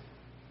because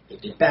they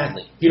did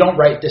badly. You don't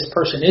write this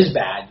person is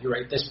bad, you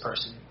write this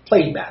person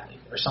played badly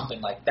or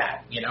something like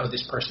that.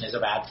 This person is a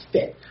bad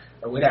fit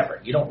or whatever.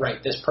 You don't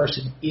write this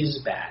person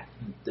is bad,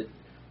 the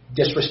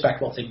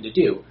disrespectful thing to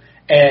do.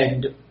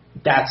 And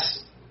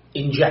that's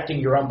injecting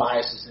your own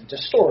biases into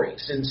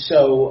stories. And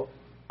so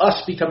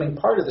us becoming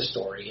part of the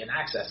story and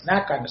access and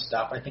that kind of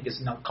stuff, I think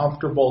is an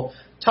uncomfortable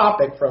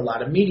topic for a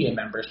lot of media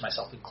members,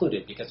 myself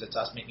included, because it's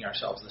us making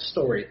ourselves the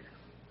story.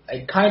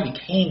 It kind of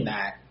became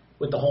that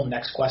with the whole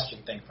next question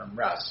thing from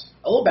Russ.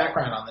 A little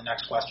background on the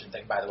next question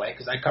thing, by the way,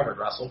 because I covered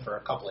Russell for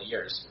a couple of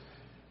years.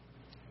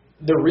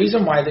 The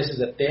reason why this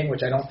is a thing,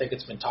 which I don't think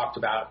it's been talked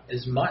about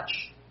as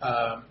much,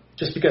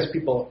 just because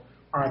people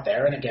aren't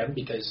there, and again,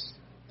 because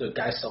the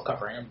guys still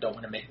covering them don't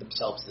want to make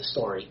themselves the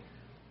story.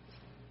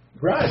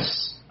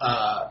 Russ,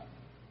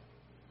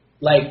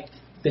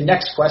 the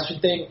next question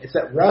thing is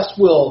that Russ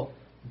will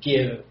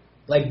give,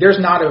 there's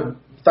not a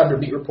Thunder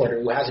beat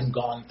reporter who hasn't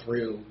gone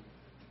through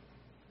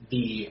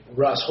the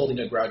Russ holding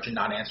a grudge and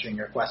not answering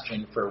your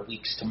question for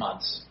weeks to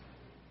months.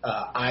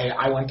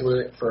 I went through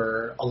it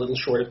for a little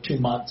short of 2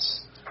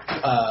 months.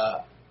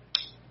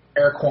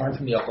 Eric Horn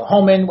from the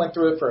Oklahoman went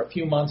through it for a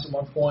few months at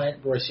one point.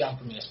 Royce Young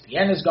from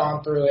ESPN has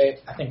gone through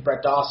it. I think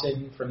Brett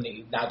Dawson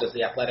now does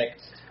the Athletic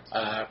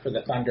for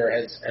the Thunder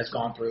has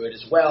gone through it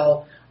as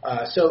well.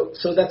 So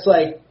that's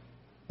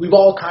we've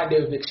all kind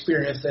of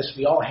experienced this.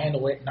 We all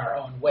handle it in our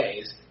own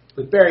ways.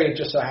 With Barry, it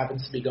just so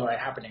happens to be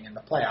happening in the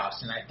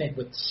playoffs. And I think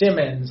with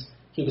Simmons,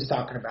 he was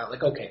talking about the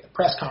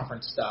press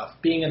conference stuff,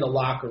 being in the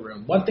locker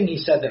room. One thing he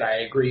said that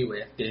I agree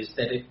with is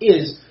that it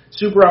is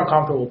super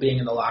uncomfortable being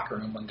in the locker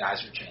room when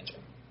guys are changing.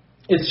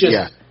 It's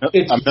just,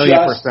 it's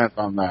 1,000,000%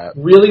 on that.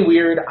 Really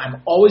weird.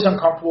 I'm always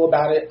uncomfortable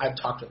about it. I've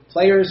talked with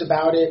players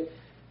about it.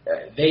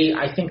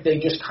 I think they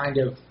just kind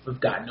of have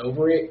gotten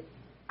over it.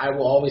 I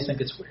will always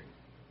think it's weird.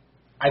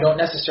 I don't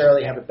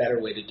necessarily have a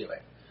better way to do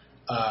it.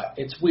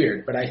 It's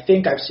weird, but I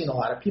think I've seen a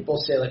lot of people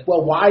say,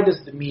 why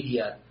does the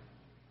media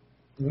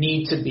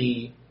need to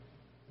be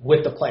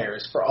with the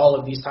players for all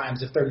of these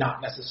times if they're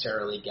not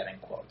necessarily getting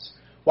quotes?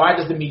 Why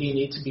does the media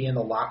need to be in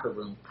the locker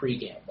room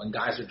pregame when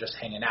guys are just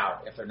hanging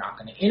out if they're not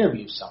going to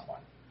interview someone?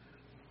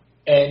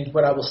 And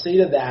what I will say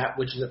to that,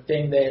 which is a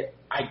thing that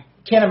I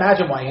can't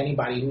imagine why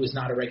anybody who is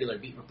not a regular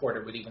beat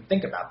reporter would even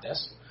think about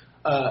this.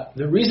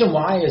 The reason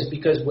why is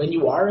because when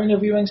you are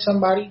interviewing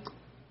somebody,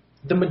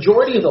 the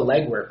majority of the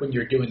legwork when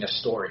you're doing a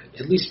story,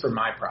 at least for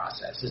my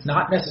process, is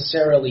not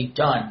necessarily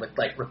done with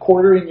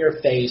recorder in your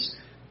face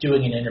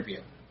doing an interview.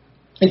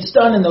 It's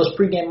done in those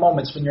pregame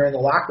moments when you're in the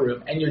locker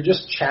room and you're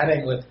just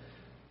chatting with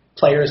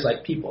players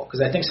like people.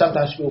 Because I think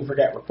sometimes people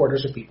forget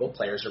reporters are people,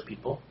 players are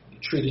people. You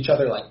treat each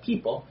other like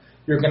people,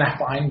 you're going to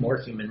find more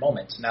human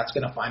moments, and that's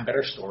going to find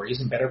better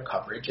stories and better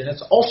coverage. And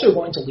it's also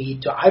going to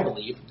lead to, I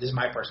believe, this is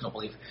my personal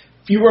belief,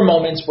 fewer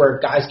moments where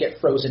guys get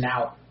frozen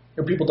out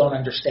or people don't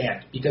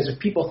understand. Because if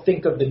people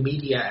think of the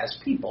media as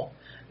people,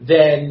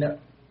 then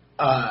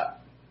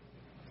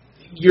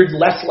you're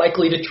less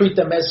likely to treat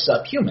them as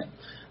subhuman.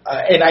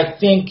 And I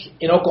think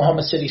in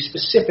Oklahoma City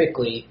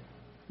specifically,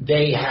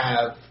 they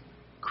have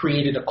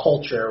created a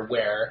culture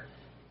where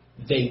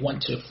they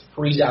want to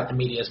freeze out the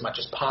media as much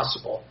as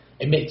possible.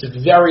 It makes it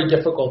very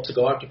difficult to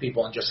go up to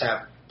people and just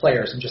have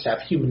players and just have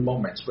human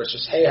moments where it's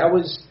just, hey, how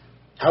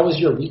was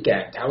your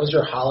weekend? How was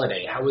your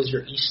holiday? How was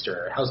your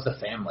Easter? How's the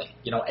family?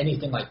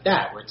 Anything like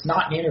that, where it's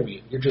not an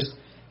interview. You're just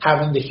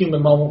having the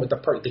human moment with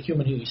the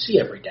human who you see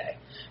every day.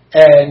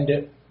 And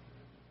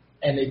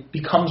it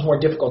becomes more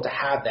difficult to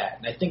have that.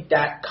 And I think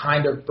that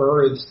kind of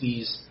births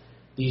these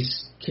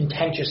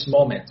contentious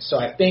moments. So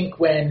I think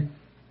when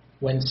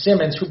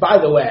Simmons, who, by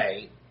the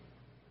way,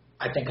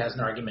 I think has an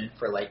argument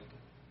for, like,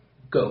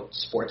 GOAT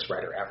sports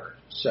writer ever.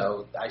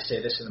 So I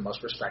say this in the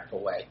most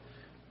respectful way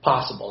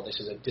possible. This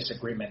is a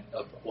disagreement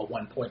of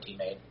one point he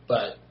made,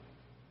 but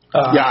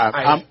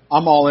I'm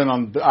all in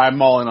on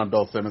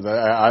Bill Simmons.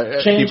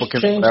 Change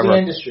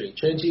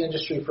the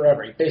industry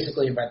forever. He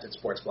basically invented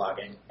sports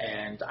blogging,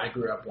 and I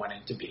grew up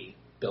wanting to be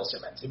Bill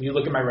Simmons. If you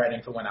look at my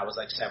writing from when I was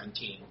like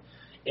 17,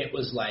 it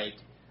was like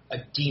a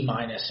D-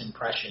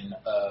 impression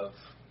of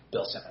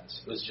Bill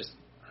Simmons. It was just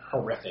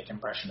horrific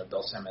impression of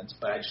Bill Simmons,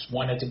 but I just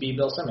wanted to be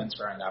Bill Simmons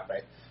growing up.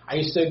 I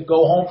used to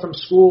go home from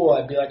school.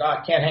 I'd be like,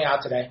 I can't hang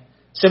out today.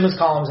 Simmons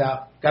column's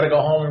out. Got to go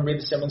home and read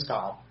the Simmons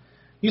column.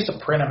 Used to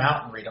print them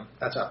out and read them.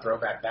 That's how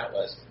throwback that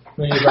was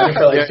when you were writing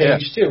for like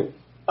Page 2.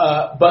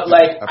 But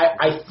like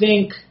I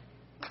think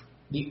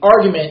the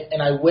argument, and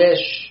I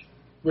wish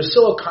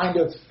Russillo kind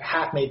of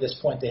half made this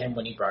point to him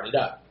when he brought it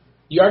up.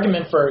 The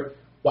argument for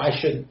why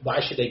should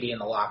they be in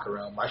the locker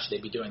room? Why should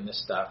they be doing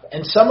this stuff?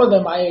 And some of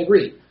them I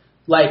agree.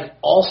 Like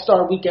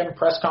All-Star Weekend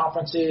press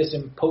conferences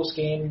and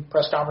post-game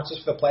press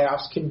conferences for the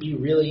playoffs can be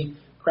really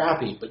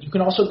crappy, but you can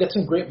also get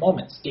some great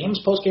moments.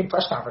 Dame's post-game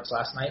press conference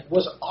last night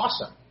was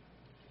awesome.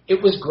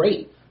 It was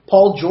great.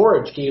 Paul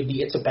George gave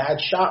the "it's a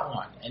bad shot"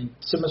 one, and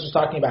Simmons was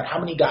talking about how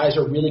many guys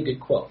are really good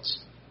quotes.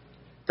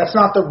 That's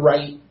not the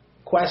right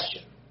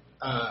question.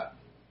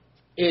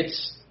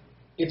 It's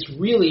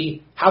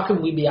really how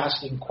can we be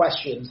asking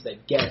questions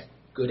that get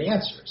good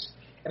answers?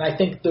 And I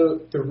think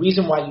the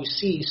reason why you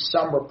see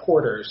some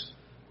reporters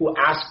who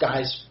ask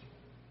guys,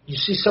 you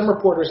see some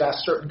reporters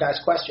ask certain guys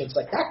questions,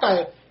 like that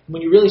guy,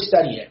 when you really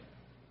study it,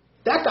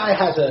 that guy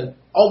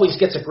always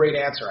gets a great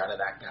answer out of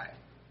that guy.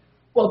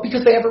 Well,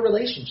 because they have a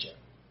relationship.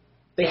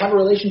 They have a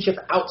relationship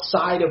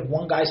outside of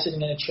one guy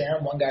sitting in a chair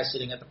and one guy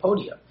sitting at the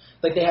podium.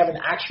 Like they have an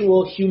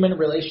actual human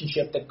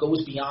relationship that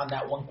goes beyond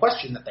that one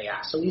question that they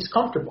ask. So he's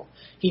comfortable.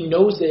 He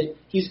knows that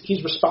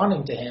he's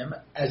responding to him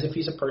as if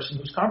he's a person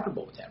who's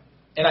comfortable with him.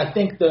 And I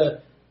think the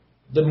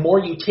more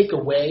you take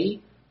away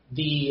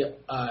the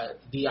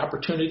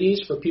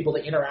opportunities for people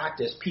to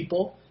interact as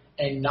people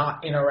and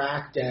not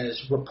interact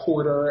as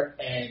reporter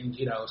and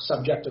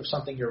subject of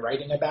something you're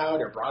writing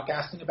about or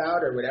broadcasting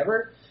about or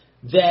whatever,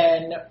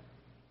 then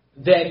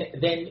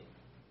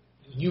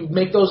you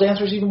make those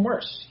answers even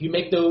worse. You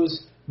make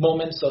those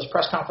moments, those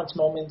press conference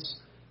moments,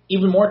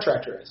 even more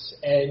treacherous,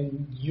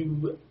 and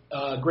you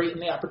greaten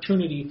the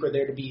opportunity for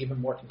there to be even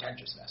more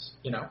contentiousness.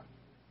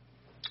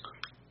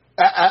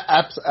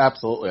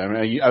 Absolutely. I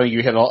mean,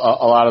 you hit a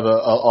lot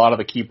of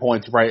the key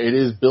points, right? It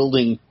is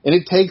building, and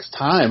it takes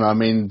time. I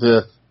mean,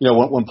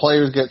 when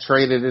players get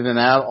traded in and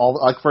out,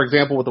 like for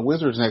example with the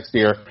Wizards next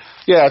year,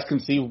 yeah, it's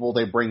conceivable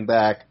they bring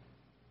back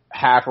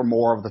half or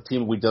more of the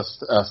team we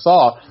just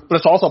saw, but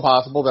it's also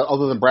possible that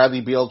other than Bradley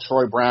Beal,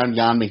 Troy Brown,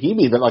 Jan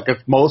Mahimi, that like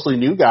it's mostly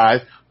new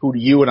guys who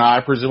you and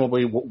I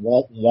presumably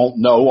won't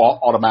know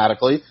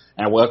automatically.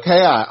 And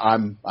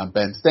I'm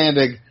Ben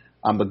Standig.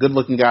 I'm the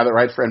good-looking guy that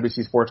writes for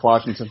NBC Sports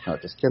Washington. No,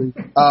 just kidding.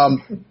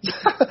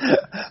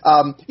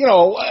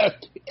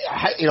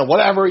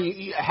 Whatever.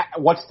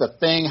 What's the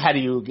thing? How do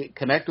you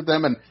connect with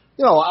them? And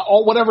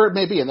whatever it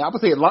may be. And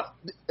obviously,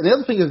 the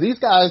other thing is these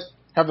guys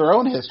have their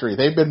own history.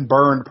 They've been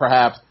burned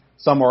perhaps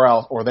somewhere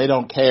else, or they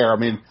don't care. I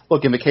mean,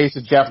 look, in the case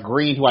of Jeff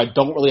Green, who I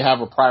don't really have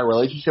a prior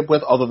relationship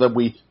with, other than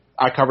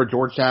I covered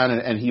Georgetown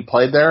and he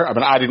played there. I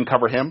mean, I didn't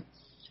cover him.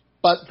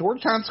 But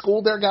Georgetown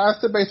schooled their guys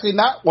to basically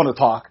not want to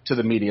talk to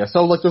the media.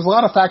 So, look, there's a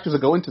lot of factors that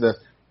go into this.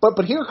 But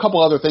here are a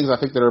couple other things I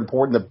think that are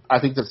important that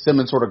I think that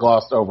Simmons sort of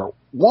glossed over.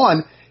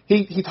 One,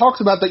 he talks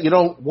about that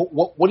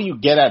what do you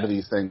get out of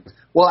these things?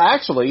 Well,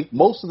 actually,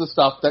 most of the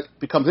stuff that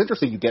becomes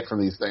interesting you get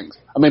from these things.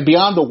 I mean,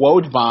 beyond the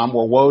Woj bomb,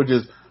 where Woj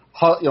is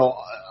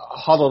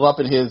huddled up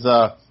in his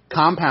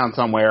compound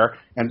somewhere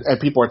and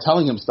people are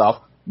telling him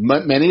stuff,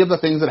 many of the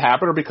things that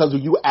happen are because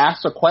you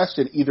ask a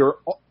question either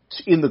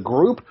in the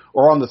group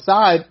or on the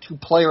side to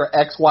player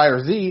X, Y,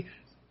 or Z,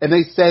 and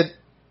they said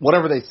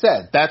whatever they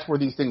said. That's where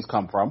these things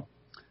come from.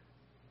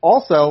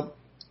 Also,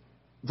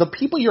 the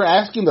people you're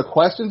asking the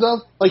questions of,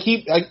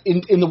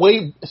 in the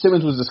way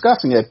Simmons was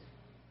discussing it,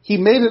 he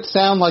made it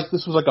sound like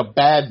this was like a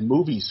bad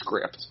movie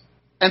script.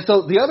 And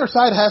so the other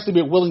side has to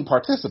be a willing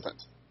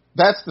participant.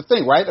 That's the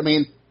thing, right? I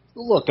mean,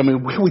 look,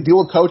 we deal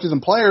with coaches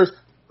and players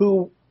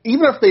who,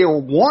 even if they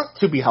want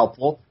to be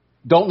helpful,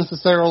 don't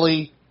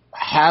necessarily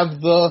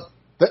have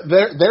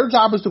their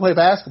job is to play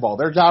basketball.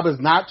 Their job is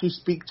not to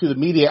speak to the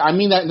media. I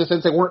mean that in the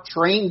sense they weren't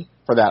trained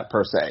for that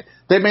per se.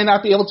 They may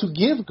not be able to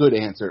give good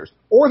answers,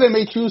 or they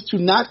may choose to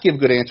not give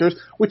good answers,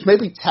 which may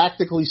be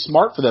tactically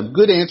smart for them.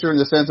 Good answer in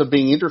the sense of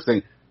being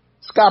interesting.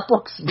 Scott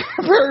Brooks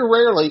very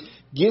rarely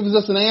gives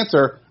us an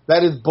answer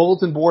that is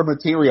bulletin board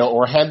material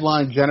or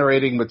headline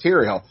generating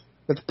material.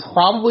 It's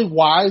probably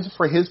wise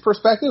for his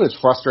perspective. It's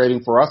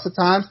frustrating for us at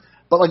times,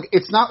 but like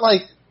it's not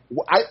like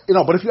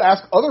but if you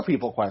ask other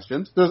people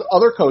questions, there's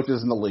other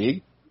coaches in the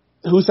league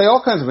who say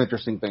all kinds of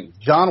interesting things.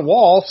 John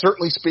Wall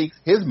certainly speaks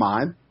his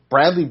mind.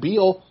 Bradley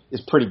Beal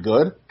is pretty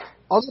good.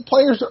 Other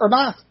players are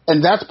not,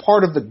 and that's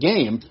part of the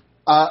game.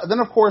 Then,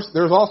 of course,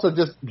 there's also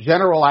just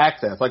general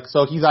access. Like,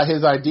 so he's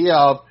his idea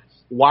of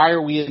why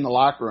are we in the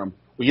locker room?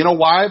 Well, you know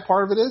why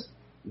part of it is?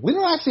 We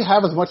don't actually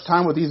have as much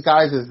time with these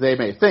guys as they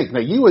may think. Now,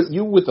 you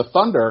with the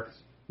Thunder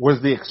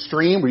was the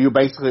extreme where you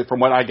basically,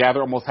 from what I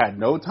gather, almost had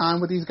no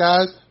time with these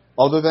guys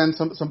other than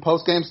some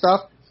post-game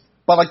stuff.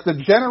 But, like, the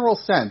general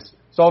sense,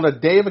 so on a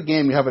day of a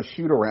game, you have a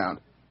shoot-around.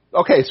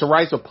 Okay, so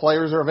right, so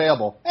players are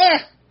available.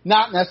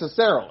 Not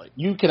necessarily.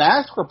 You can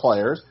ask for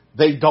players.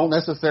 They don't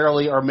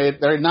necessarily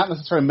they're not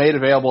necessarily made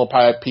available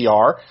by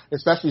PR,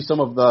 especially some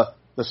of the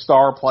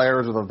star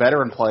players or the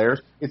veteran players.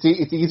 It's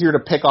easier to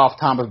pick off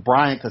Thomas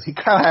Bryant because he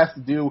kind of has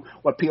to do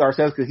what PR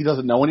says because he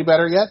doesn't know any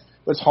better yet.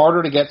 But it's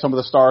harder to get some of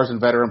the stars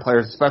and veteran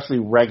players, especially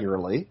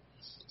regularly.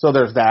 So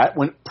there's that.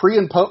 When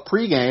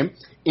pre-game,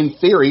 in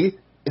theory,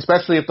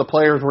 especially if the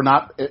players were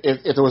not,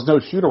 if there was no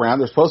shoot around,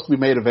 they're supposed to be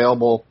made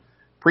available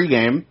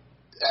pre-game.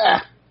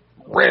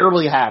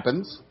 Rarely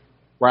happens,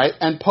 right?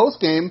 And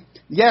post-game,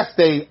 yes,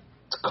 they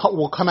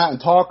will come out and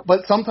talk,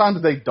 but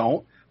sometimes they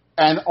don't.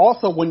 And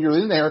also, when you're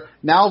in there,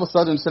 now all of a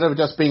sudden, instead of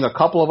just being a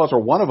couple of us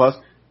or one of us,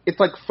 it's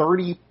like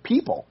 30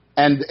 people.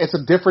 And it's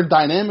a different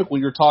dynamic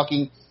when you're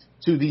talking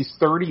to these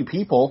 30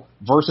 people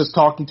versus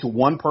talking to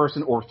one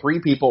person or 3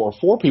 people or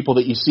 4 people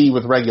that you see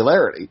with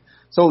regularity.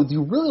 So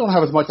you really don't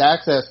have as much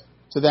access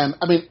to them.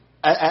 I mean,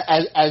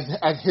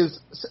 as his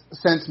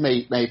sense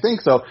may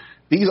think so.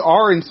 These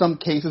are, in some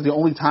cases, the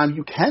only time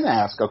you can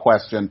ask a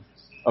question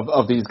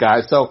of these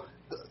guys. So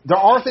there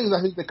are things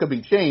I think that could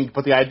be changed,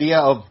 but the idea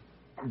of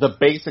the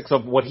basics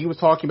of what he was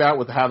talking about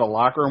with how the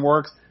locker room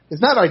works is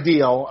not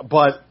ideal,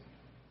 but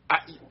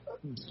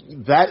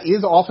that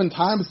is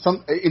oftentimes,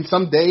 in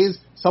some days,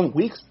 some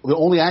weeks, the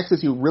only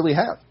access you really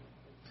have.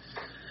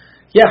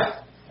 Yeah,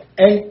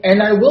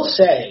 and I will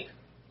say,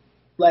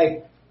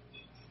 like,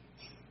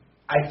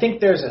 I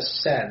think there's a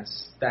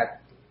sense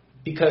that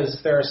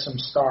because there are some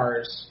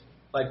stars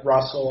like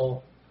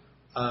Russell,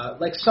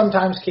 like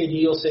sometimes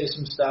KD will say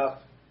some stuff.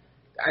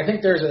 I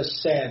think there's a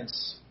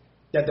sense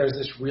that there's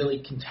this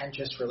really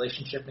contentious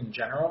relationship in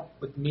general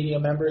with media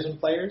members and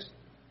players.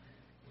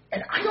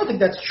 And I don't think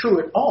that's true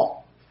at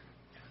all.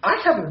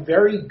 I have a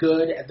very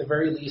good, at the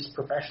very least,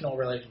 professional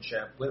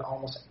relationship with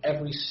almost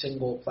every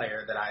single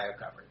player that I have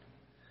covered.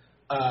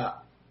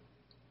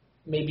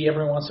 Maybe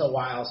every once in a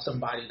while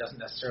somebody doesn't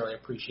necessarily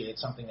appreciate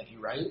something that you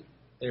write.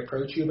 They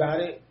approach you about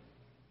it.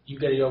 You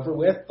get it over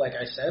with, like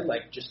I said,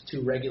 like just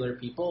 2 regular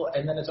people,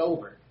 and then it's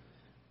over.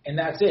 And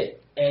that's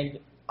it. And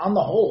on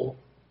the whole,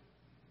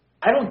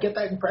 I don't get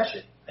that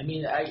impression. I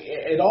mean,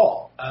 at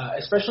all,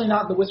 especially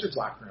not in the Wizards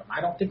locker room. I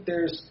don't think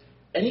there's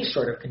any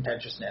sort of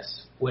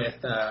contentiousness with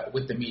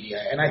the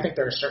media. And I think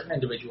there are certain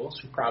individuals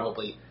who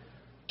probably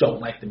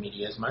don't like the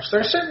media as much. There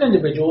are certain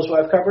individuals who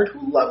I've covered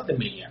who love the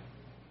media.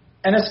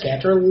 Enes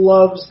Kanter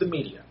loves the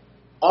media.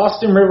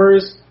 Austin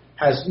Rivers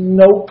has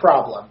no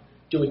problem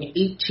doing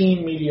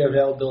 18 media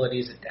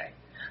availabilities a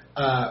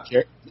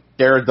day.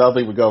 Jared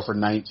Dudley would go for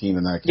 19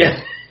 in that case.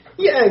 Yeah,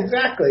 yeah,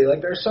 exactly.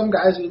 Like, there are some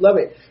guys who love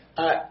it.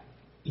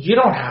 You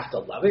don't have to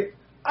love it.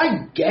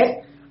 I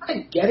get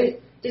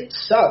it. It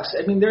sucks.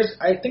 I mean,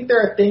 I think there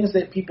are things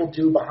that people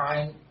do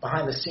behind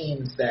the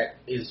scenes that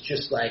is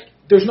just like,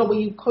 there's no way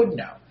you could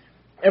know.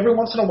 Every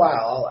once in a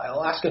while,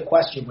 I'll ask a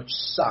question which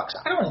sucks.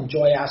 I don't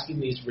enjoy asking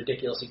these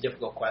ridiculously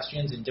difficult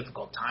questions in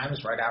difficult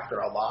times right after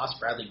a loss.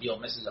 Bradley Beal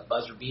misses a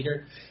buzzer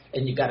beater,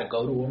 and you got to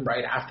go to him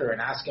right after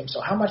and ask him, so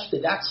how much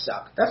did that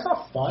suck? That's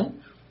not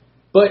fun.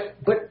 But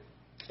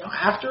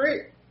after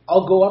it,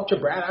 I'll go up to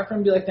Brad after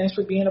and be like, thanks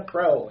for being a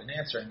pro and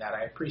answering that.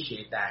 I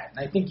appreciate that.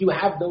 And I think you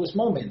have those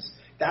moments.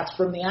 That's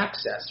from the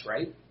access,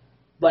 right?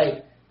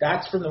 Like,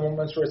 that's from the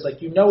moments where it's like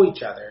you know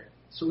each other.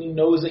 So he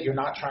knows that you're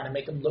not trying to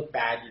make him look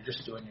bad. You're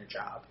just doing your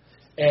job.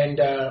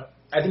 And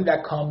I think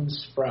that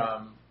comes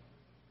from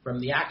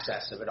the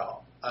access of it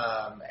all.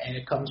 And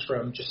it comes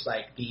from just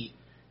like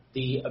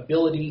the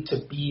ability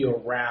to be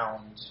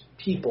around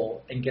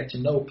people and get to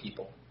know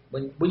people.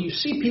 When you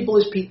see people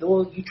as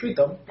people, you treat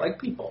them like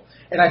people.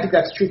 And I think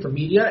that's true for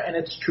media, and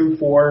it's true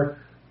for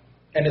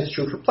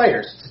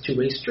players. It's a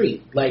two-way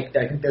street. Like,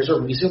 I think there's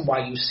a reason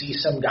why you see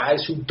some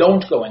guys who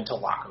don't go into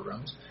locker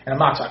rooms, and I'm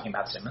not talking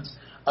about Simmons,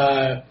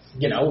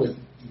 with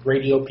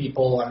radio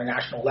people on a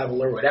national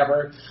level or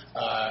whatever,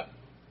 a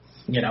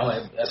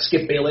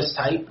Skip Bayless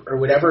type or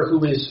whatever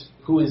who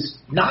is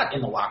not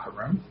in the locker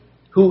room,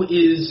 who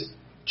is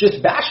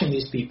just bashing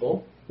these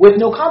people with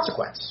no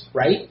consequence,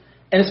 right?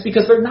 And it's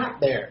because they're not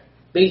there.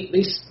 They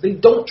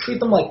don't treat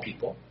them like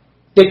people.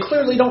 They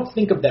clearly don't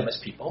think of them as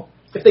people.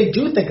 If they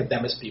do think of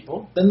them as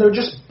people, then they're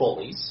just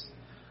bullies.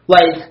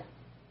 Like,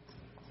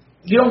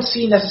 you don't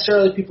see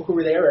necessarily people who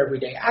are there every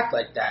day act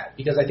like that,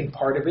 because I think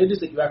part of it is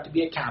that you have to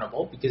be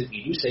accountable, because if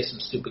you do say some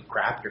stupid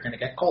crap, you're going to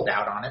get called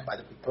out on it by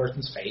the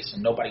person's face,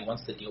 and nobody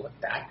wants to deal with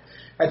that.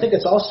 I think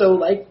it's also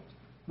like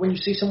when you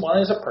see someone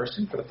as a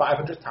person for the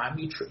 500th time,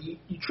 you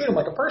treat them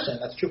like a person.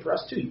 That's true for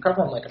us too. You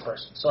cover them like a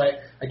person. So I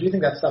do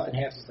think that stuff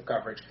enhances the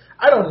coverage.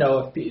 I don't know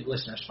if the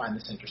listeners find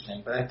this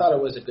interesting, but I thought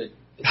it was a good.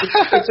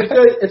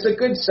 It's a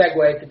good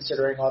segue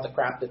considering all the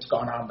crap that's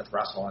gone on with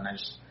Russell, and I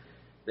just.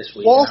 This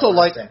week. Well, also,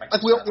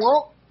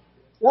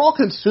 we're all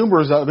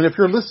consumers of. I mean, if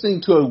you're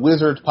listening to a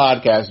Wizards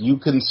podcast, you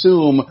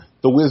consume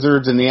the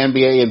Wizards and the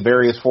NBA in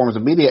various forms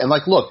of media. And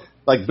look,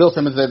 like Bill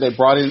Simmons said, they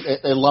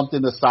lumped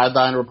in the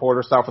sideline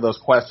reporter stuff for those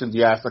questions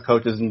you ask the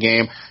coaches in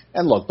game.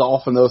 And look,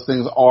 often those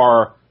things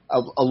are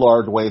a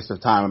large waste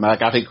of time. I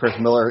mean, I think Chris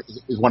Miller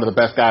is one of the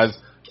best guys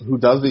who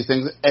does these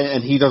things,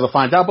 and he does a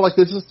fine job. But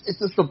it's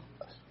just a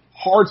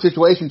hard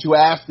situation to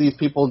ask these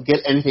people to get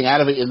anything out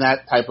of it in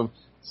that type of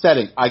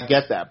setting. I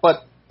get that,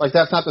 but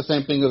that's not the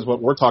same thing as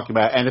what we're talking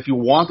about. And if you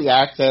want the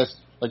access,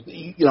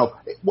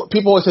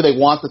 people always say they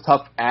want the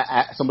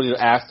somebody to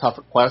ask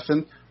tougher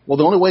questions. Well,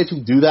 the only way to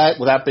do that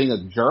without being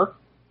a jerk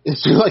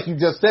is to, like you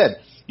just said,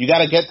 you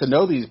got to get to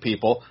know these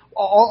people.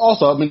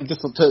 Also, I mean,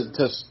 just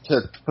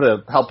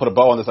to help put a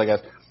bow on this, I guess,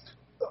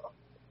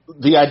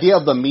 the idea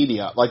of the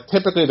media,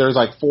 typically there's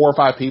 4 or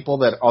 5 people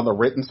that on the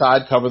written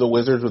side cover the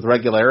Wizards with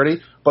regularity,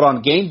 but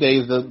on game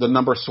days the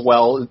number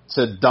swell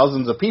to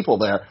dozens of people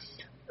there.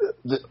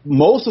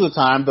 Most of the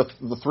time,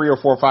 the 3 or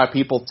 4 or 5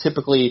 people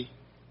typically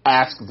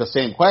ask the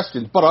same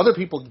questions, but other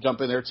people can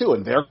jump in there too,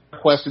 and their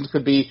questions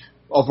could be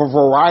of a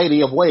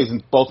variety of ways,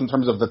 both in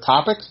terms of the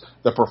topics,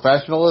 the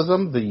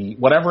professionalism, the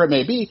whatever it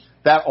may be.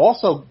 That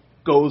also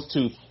goes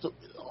to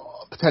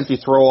potentially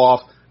throw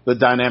off the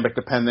dynamic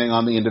depending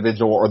on the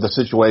individual or the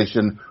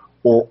situation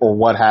or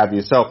what have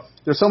you. So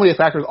there's so many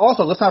factors.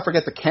 Also, let's not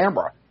forget the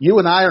camera. You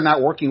and I are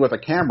not working with a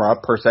camera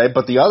per se,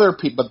 but the other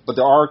people, but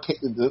there are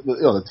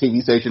the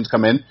TV stations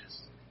come in.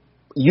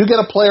 You get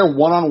a player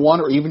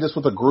one-on-one or even just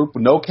with a group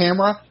with no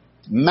camera,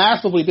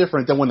 massively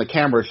different than when the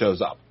camera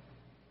shows up.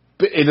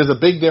 It is a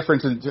big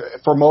difference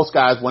for most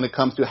guys when it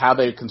comes to how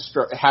they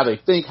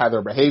think, how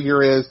their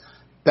behavior is.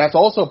 That's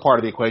also part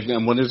of the equation.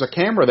 And when there's a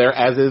camera there,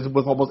 as is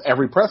with almost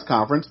every press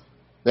conference,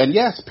 then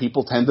yes,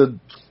 people tend to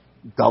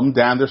dumb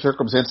down their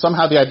circumstance.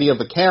 Somehow the idea of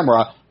the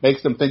camera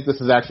makes them think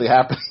this is actually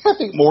happening. I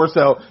think more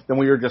so than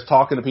when you're just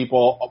talking to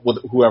people with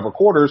whoever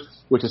quarters,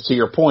 which is to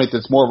your point,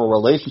 it's more of a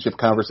relationship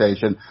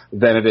conversation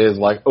than it is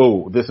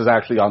oh, this is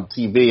actually on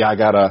TV. I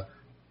gotta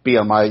be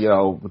on my,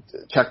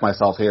 check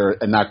myself here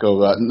and not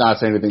go, not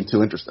say anything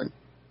too interesting.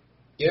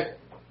 Yeah,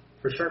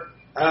 for sure.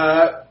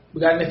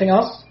 We got anything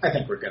else? I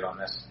think we're good on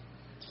this.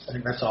 I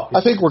think that's all.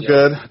 I think we're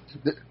good.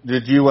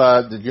 Did you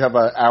have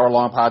an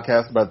hour-long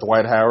podcast about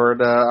Dwight Howard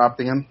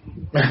opting in?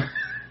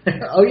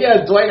 Oh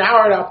yeah, Dwight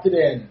Howard opted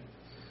in.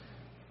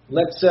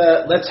 Let's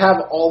have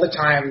all the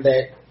time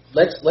that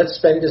let's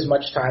spend as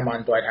much time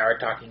on Dwight Howard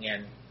talking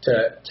in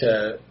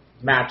to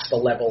match the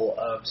level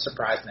of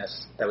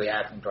surpriseness that we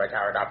had from Dwight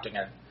Howard opting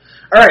in.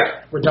 All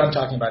right, we're done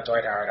talking about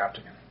Dwight Howard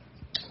opting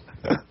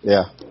in.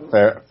 Yeah,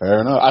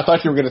 fair enough. I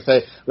thought you were going to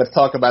say let's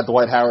talk about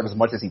Dwight Howard as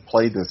much as he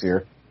played this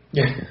year.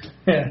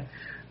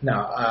 No,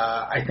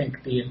 I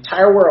think the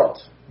entire world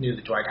knew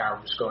that Dwight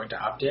Howard was going to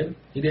opt in.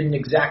 He didn't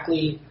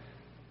exactly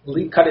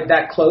cut it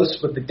that close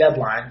with the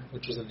deadline,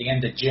 which was at the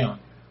end of June.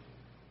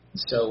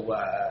 So,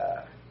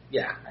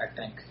 yeah, I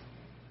think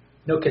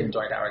no kidding,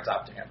 Dwight Howard's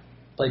opting in.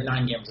 Played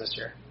 9 games this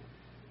year.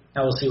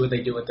 Now we'll see what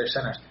they do with their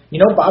centers.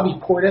 Bobby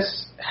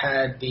Portis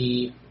had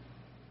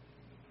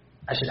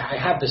I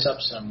have this up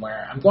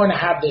somewhere. I'm going to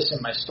have this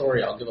in my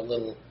story. I'll give a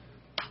little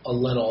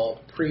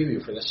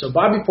preview for this. So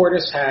Bobby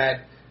Portis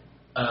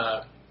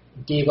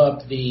gave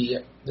up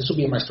this will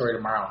be in my story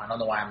tomorrow. I don't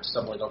know why I'm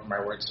stumbling over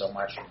my words so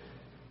much.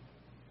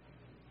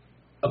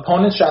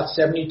 Opponents shot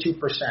 72%,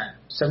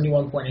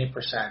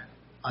 71.8%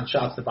 on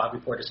shots that Bobby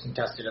Portis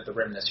contested at the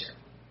rim this year.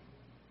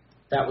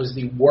 That was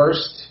the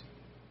worst,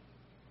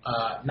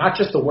 not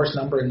just the worst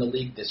number in the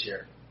league this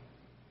year.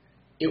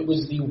 It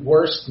was the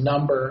worst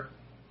number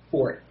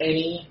for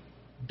any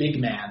big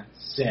man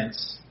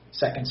since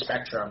Second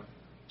Spectrum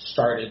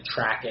started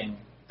tracking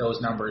those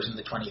numbers in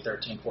the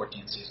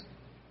 2013-14 season.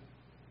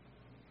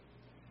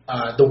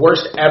 The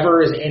worst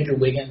ever is Andrew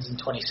Wiggins in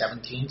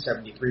 2017,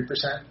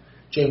 73%.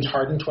 James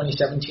Harden,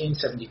 2017,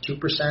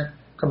 72%.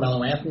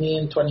 Carmelo Anthony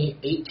in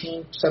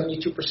 2018,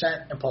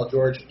 72%. And Paul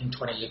George in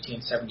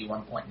 2018,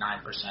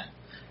 71.9%.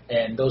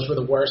 And those were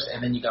the worst.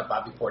 And then you got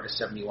Bobby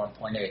Portis,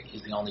 71.8.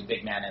 He's the only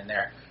big man in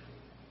there.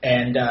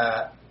 And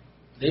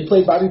they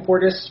played Bobby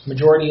Portis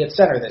majority at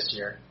center this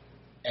year.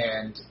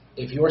 And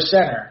if your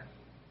center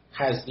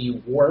has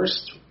the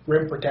worst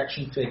rim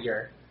protection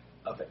figure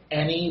of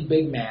any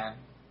big man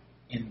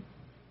in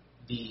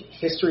the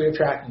history of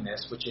tracking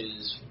this, which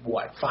is,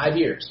 5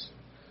 years?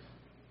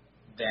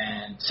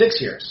 Then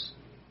 6 years.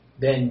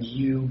 Then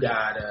you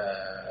got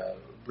to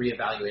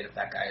reevaluate if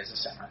that guy is a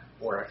center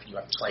or if you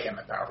have to play him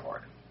at power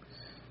forward.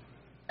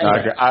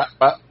 Anyway.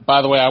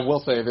 By the way, I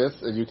will say this,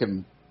 and you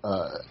can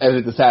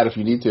edit this out if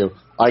you need to.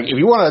 Like, if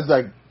you want to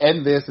like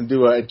end this and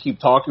keep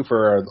talking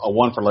for a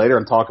one for later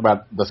and talk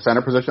about the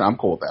center position, I'm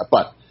cool with that.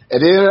 But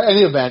at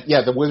any event,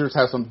 yeah, the Wizards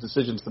have some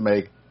decisions to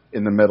make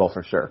in the middle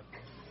for sure.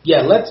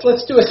 Yeah, let's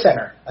do a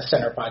center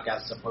podcast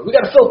at some point. We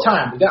got to fill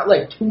time. We got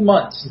like 2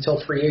 months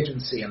until free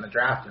agency and the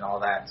draft and all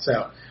that.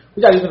 So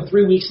we got even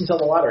 3 weeks until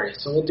the lottery.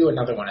 So we'll do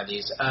another one of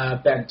these.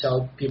 Ben,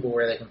 tell people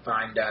where they can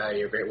find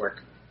your great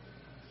work.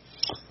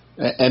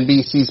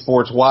 NBC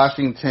Sports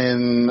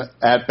Washington,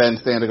 at Ben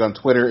Standig on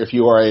Twitter. If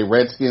you are a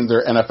Redskins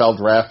or NFL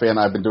draft fan,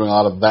 I've been doing a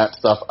lot of that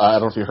stuff. I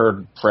don't know if you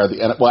heard, Fred.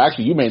 Well,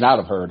 actually, you may not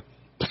have heard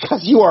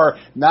because you are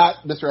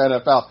not Mr.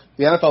 NFL.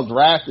 The NFL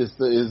draft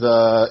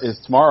is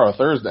tomorrow,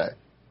 Thursday.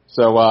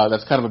 So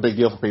that's kind of a big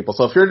deal for people.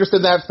 So if you're interested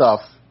in that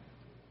stuff,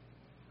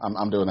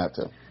 I'm doing that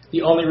too.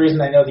 The only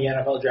reason I know the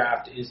NFL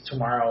draft is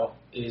tomorrow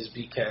is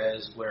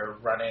because we're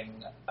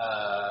running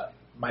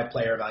my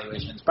player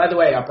evaluations. By the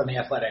way, up on The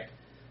Athletic,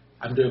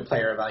 I'm doing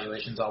player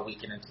evaluations all week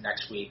and into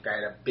next week. I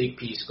had a big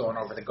piece going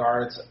over the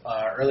guards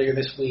earlier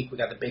this week. We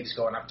got the bigs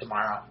going up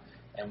tomorrow,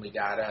 and we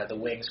got the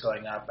wings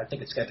going up. I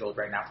think it's scheduled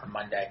right now for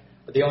Monday.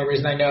 But the only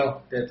reason I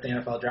know that it's the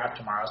NFL draft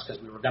tomorrow is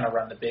because we were going to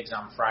run the bigs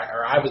on Friday,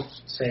 or I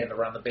was saying to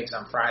run the bigs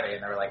on Friday,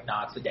 and they were like,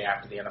 no, it's the day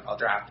after the NFL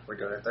draft. We're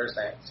doing it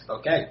Thursday. It's like,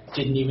 okay,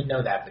 didn't even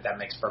know that, but that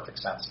makes perfect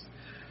sense.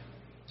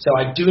 So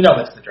I do know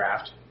it's the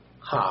draft.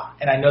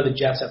 And I know the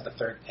Jets have the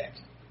third pick.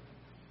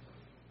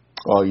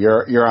 Well,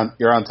 you're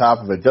on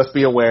top of it. Just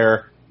be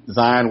aware,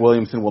 Zion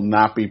Williamson will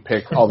not be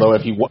picked. Although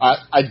if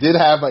I did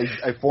have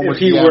a former if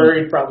he GM were,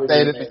 he'd probably be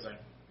amazing.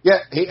 Yeah,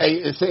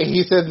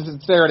 he said in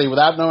sincerity,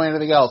 without knowing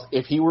anything else,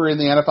 if he were in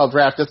the NFL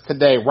draft just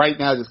today, right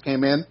now, just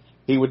came in,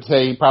 he would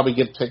say he'd probably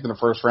get picked in the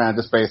first round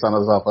just based on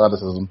his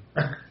athleticism.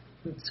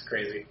 It's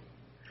crazy.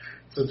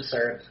 It's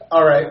absurd.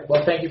 All right.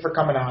 Well, thank you for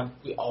coming on.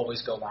 We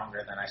always go longer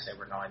than I say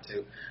we're going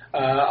to.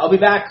 I'll be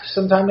back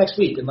sometime next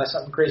week, unless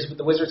something crazy with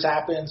the Wizards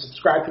happens.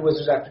 Subscribe to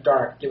Wizards After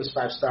Dark. Give us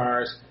 5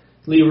 stars.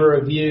 Leave a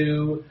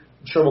review.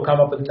 I'm sure we'll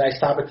come up with a nice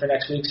topic for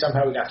next week.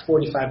 Somehow we got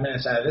 45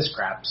 minutes out of this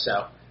crap,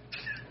 so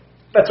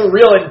that's a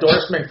real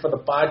endorsement for the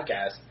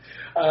podcast.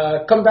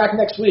 Come back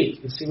next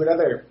week and see what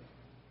other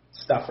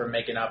stuff we're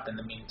making up in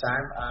the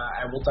meantime.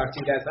 I will talk to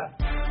you guys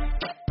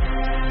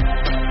then.